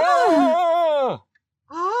 Ah!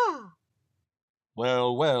 Ah!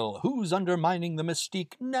 Well, well, who's undermining the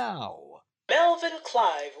mystique now? Melvin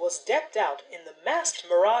Clive was decked out in the Masked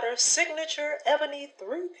Marauder signature ebony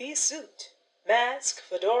three-piece suit. Mask,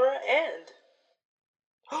 fedora, and...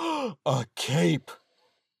 A cape!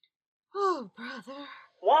 Oh, brother.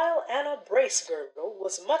 While Anna Bracegirdle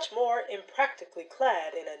was much more impractically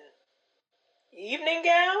clad in an... evening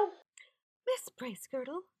gown? Miss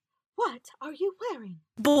Bracegirdle, what are you wearing?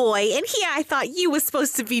 Boy, in here I thought you was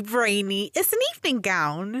supposed to be brainy. It's an evening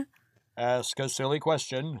gown. Ask a silly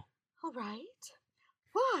question. All right.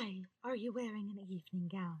 Why are you wearing an evening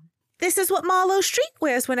gown? This is what Marlowe Street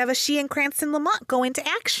wears whenever she and Cranston Lamont go into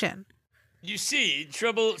action. You see,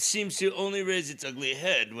 trouble seems to only raise its ugly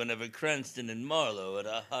head whenever Cranston and Marlowe at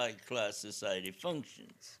a high-class society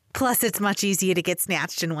functions. Plus, it's much easier to get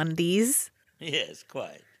snatched in one of these. Yes,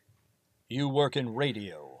 quite. You work in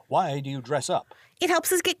radio. Why do you dress up? It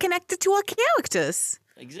helps us get connected to our characters.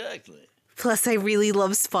 Exactly. Plus, I really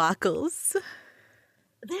love sparkles.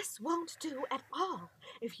 This won't do at all.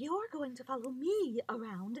 If you're going to follow me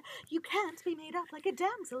around, you can't be made up like a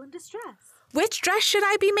damsel in distress. Which dress should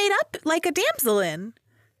I be made up like a damsel in?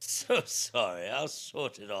 So sorry, I'll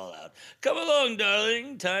sort it all out. Come along,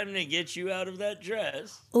 darling. Time to get you out of that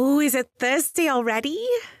dress. Ooh, is it Thursday already?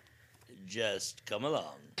 Just come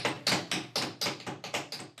along.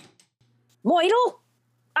 Moidle,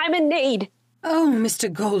 I'm in need. Oh, Mr.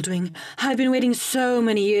 Goldwing, I've been waiting so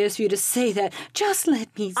many years for you to say that. Just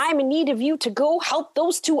let me... I'm in need of you to go help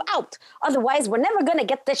those two out. Otherwise, we're never going to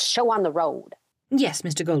get this show on the road. Yes,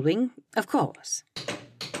 Mr. Goldwing, of course.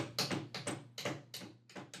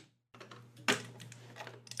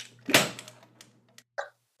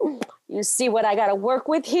 You see what I got to work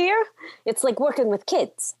with here? It's like working with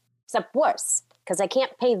kids, except worse, because I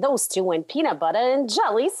can't pay those two in peanut butter and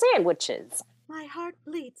jelly sandwiches. My heart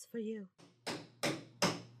bleeds for you.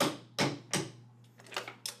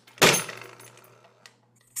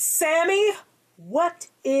 Sammy, what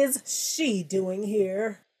is she doing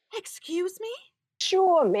here? Excuse me?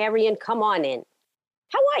 Sure, Marion, come on in.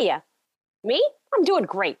 How are you? Me? I'm doing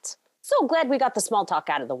great. So glad we got the small talk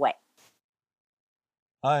out of the way.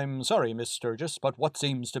 I'm sorry, Miss Sturgis, but what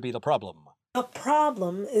seems to be the problem? The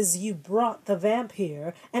problem is you brought the vamp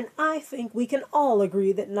here, and I think we can all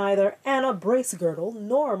agree that neither Anna Bracegirdle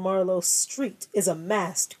nor Marlowe Street is a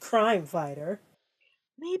masked crime fighter.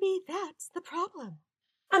 Maybe that's the problem.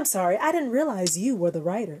 I'm sorry, I didn't realize you were the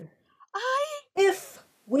writer. If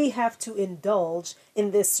we have to indulge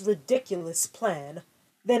in this ridiculous plan,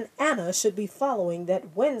 then Anna should be following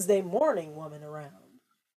that Wednesday morning woman around.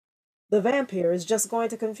 The vampire is just going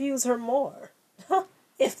to confuse her more.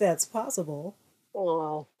 If that's possible.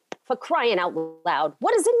 Oh, for crying out loud,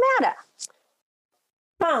 what does it matter?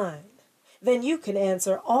 Fine. Then you can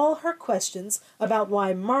answer all her questions about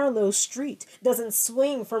why Marlowe Street doesn't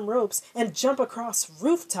swing from ropes and jump across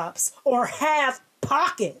rooftops or have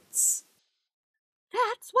pockets.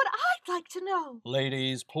 That's what I'd like to know.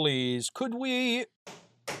 Ladies, please, could we...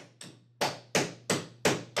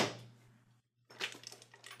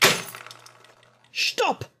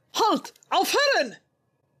 Stop! Halt! Aufhören!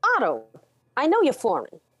 Otto, I know you're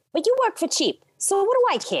foreign, but you work for cheap, so what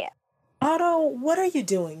do I care? Otto, what are you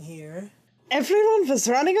doing here? Everyone was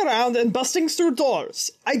running around and busting through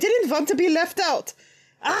doors. I didn't want to be left out.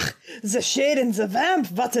 Ach, the Shade and the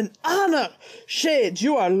Vamp, what an honor! Shade,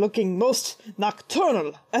 you are looking most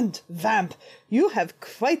nocturnal, and Vamp, you have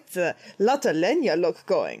quite the Lotte Lenya look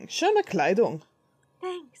going. Schöne Kleidung.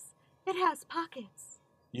 Thanks. It has pockets.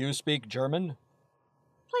 You speak German?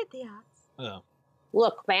 Played the odds. Oh.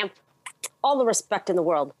 Look, Vamp, all the respect in the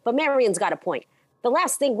world, but Marion's got a point. The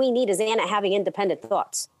last thing we need is Anna having independent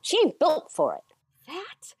thoughts. She ain't built for it.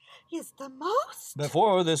 That is the most...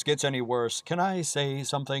 Before this gets any worse, can I say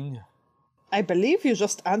something? I believe you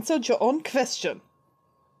just answered your own question.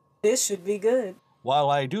 This should be good. While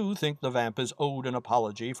I do think the vamp is owed an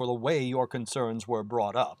apology for the way your concerns were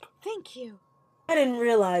brought up. Thank you. I didn't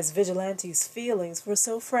realize Vigilante's feelings were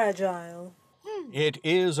so fragile. It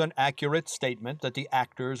is an accurate statement that the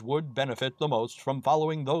actors would benefit the most from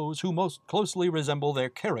following those who most closely resemble their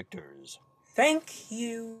characters. Thank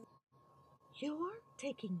you. You're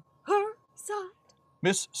taking her side?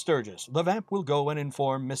 Miss Sturgis, the vamp will go and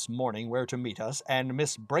inform Miss Morning where to meet us, and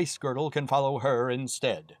Miss Bracegirdle can follow her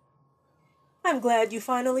instead. I'm glad you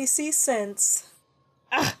finally see sense.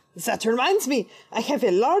 Ah, that reminds me. I have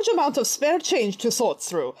a large amount of spare change to sort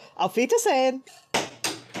through. Auf Wiedersehen.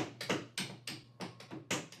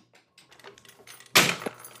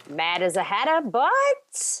 Mad as a hatter,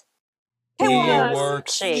 but... He works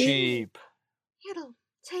works cheap. It'll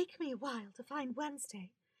take me a while to find Wednesday.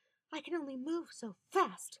 I can only move so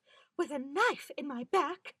fast with a knife in my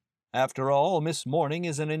back. After all, Miss Morning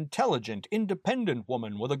is an intelligent, independent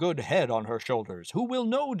woman with a good head on her shoulders, who will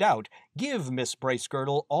no doubt give Miss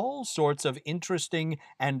Bracegirdle all sorts of interesting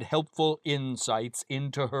and helpful insights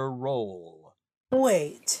into her role.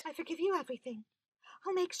 Wait. I forgive you everything.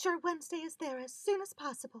 I'll make sure Wednesday is there as soon as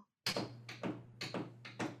possible.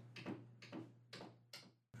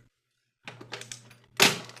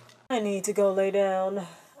 I need to go lay down.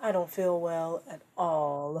 I don't feel well at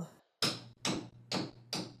all.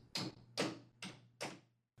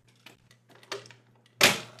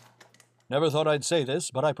 Never thought I'd say this,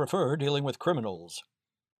 but I prefer dealing with criminals.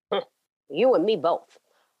 You and me both.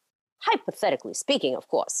 Hypothetically speaking, of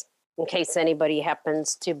course, in case anybody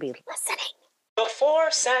happens to be listening. Before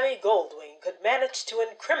Sammy Goldwing could manage to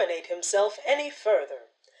incriminate himself any further,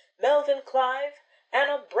 Melvin Clive,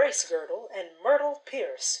 Anna Bracegirdle, and Myrtle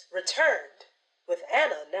Pierce returned, with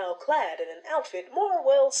Anna now clad in an outfit more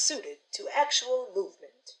well suited to actual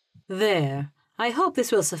movement. There. I hope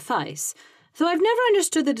this will suffice, though I've never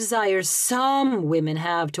understood the desire some women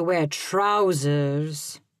have to wear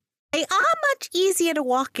trousers. They are much easier to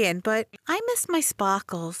walk in, but I miss my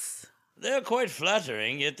sparkles. They're quite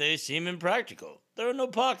flattering, yet they seem impractical. There are no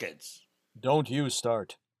pockets. Don't you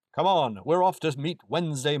start. Come on, we're off to meet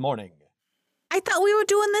Wednesday morning. I thought we were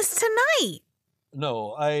doing this tonight.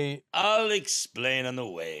 No, I'll explain on the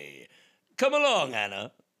way. Come along,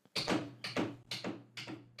 Anna.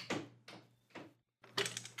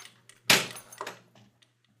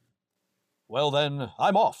 Well then,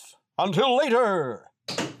 I'm off. Until later!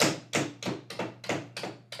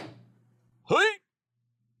 Hey!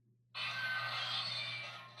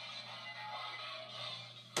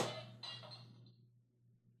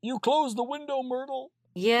 You closed the window, Myrtle?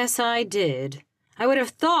 Yes, I did. I would have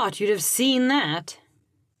thought you'd have seen that.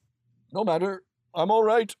 No matter. I'm all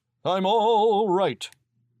right. I'm all right.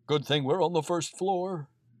 Good thing we're on the first floor.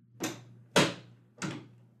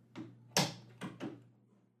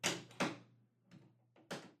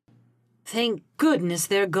 Thank goodness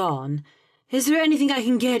they're gone. Is there anything I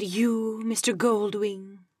can get you, Mr.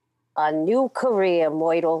 Goldwing? A new career,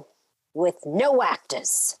 Moidle, with no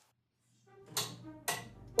actors.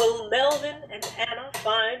 Will Melvin and Anna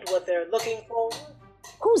find what they're looking for?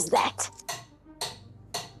 Who's that?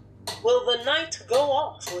 Will the night go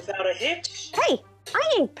off without a hitch? Hey,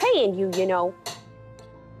 I ain't paying you, you know.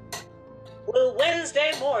 Will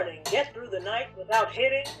Wednesday morning get through the night without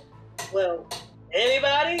hitting? Well,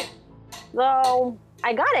 anybody? Though,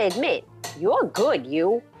 I gotta admit, you're good,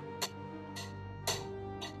 you.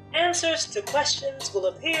 Answers to questions will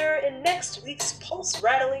appear in next week's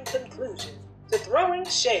pulse-rattling conclusion to Throwing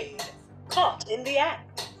Shade, Caught in the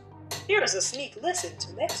Act. Here's a sneak listen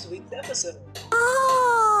to next week's episode.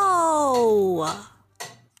 Oh!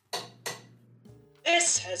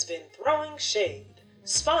 This has been Throwing Shade,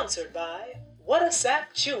 sponsored by What a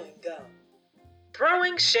Sap Chewing Gum.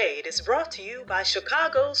 Throwing Shade is brought to you by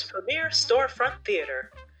Chicago's premier storefront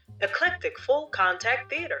theater, Eclectic Full Contact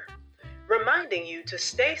Theater, reminding you to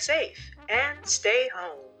stay safe and stay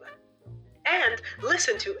home. And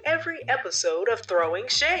listen to every episode of Throwing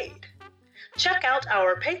Shade. Check out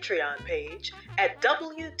our Patreon page at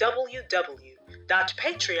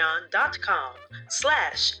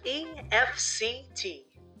www.patreon.com/EFCT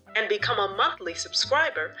and become a monthly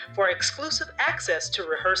subscriber for exclusive access to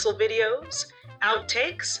rehearsal videos,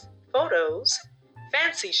 outtakes, photos,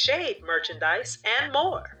 fancy shade merchandise, and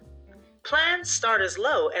more. Plans start as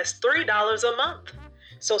low as $3 a month,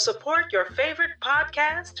 so support your favorite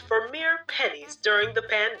podcast for mere pennies during the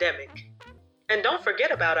pandemic. And don't forget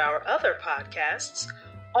about our other podcasts,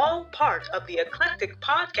 all part of the Eclectic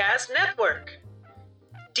Podcast Network.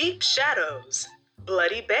 Deep Shadows,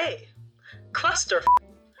 Bloody Bay, Cluster,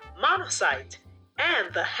 Monocyte,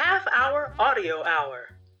 and the Half Hour Audio Hour,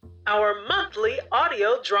 our monthly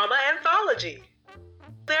audio drama anthology.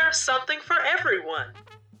 There's something for everyone.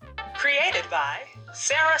 Created by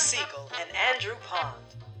Sarah Siegel and Andrew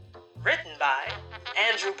Pond. Written by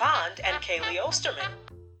Andrew Pond and Kaylee Osterman.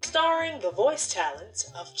 Starring the voice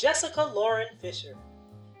talents of Jessica Lauren Fisher,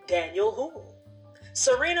 Daniel Hoole,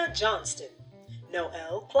 Serena Johnston,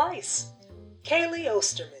 Noelle Pleiss, Kaylee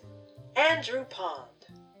Osterman, Andrew Pond,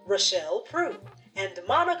 Rochelle Prue, and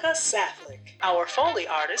Monica Saflick. Our Foley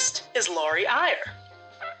artist is Lori Iyer.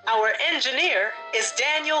 Our engineer is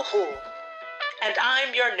Daniel Hoole. And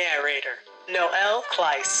I'm your narrator, Noelle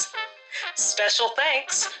Kleiss. Special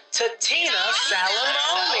thanks to Tina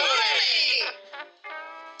Salamone.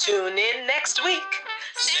 Tune in next week.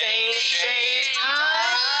 Same shade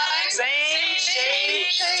time, same shade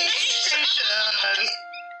station.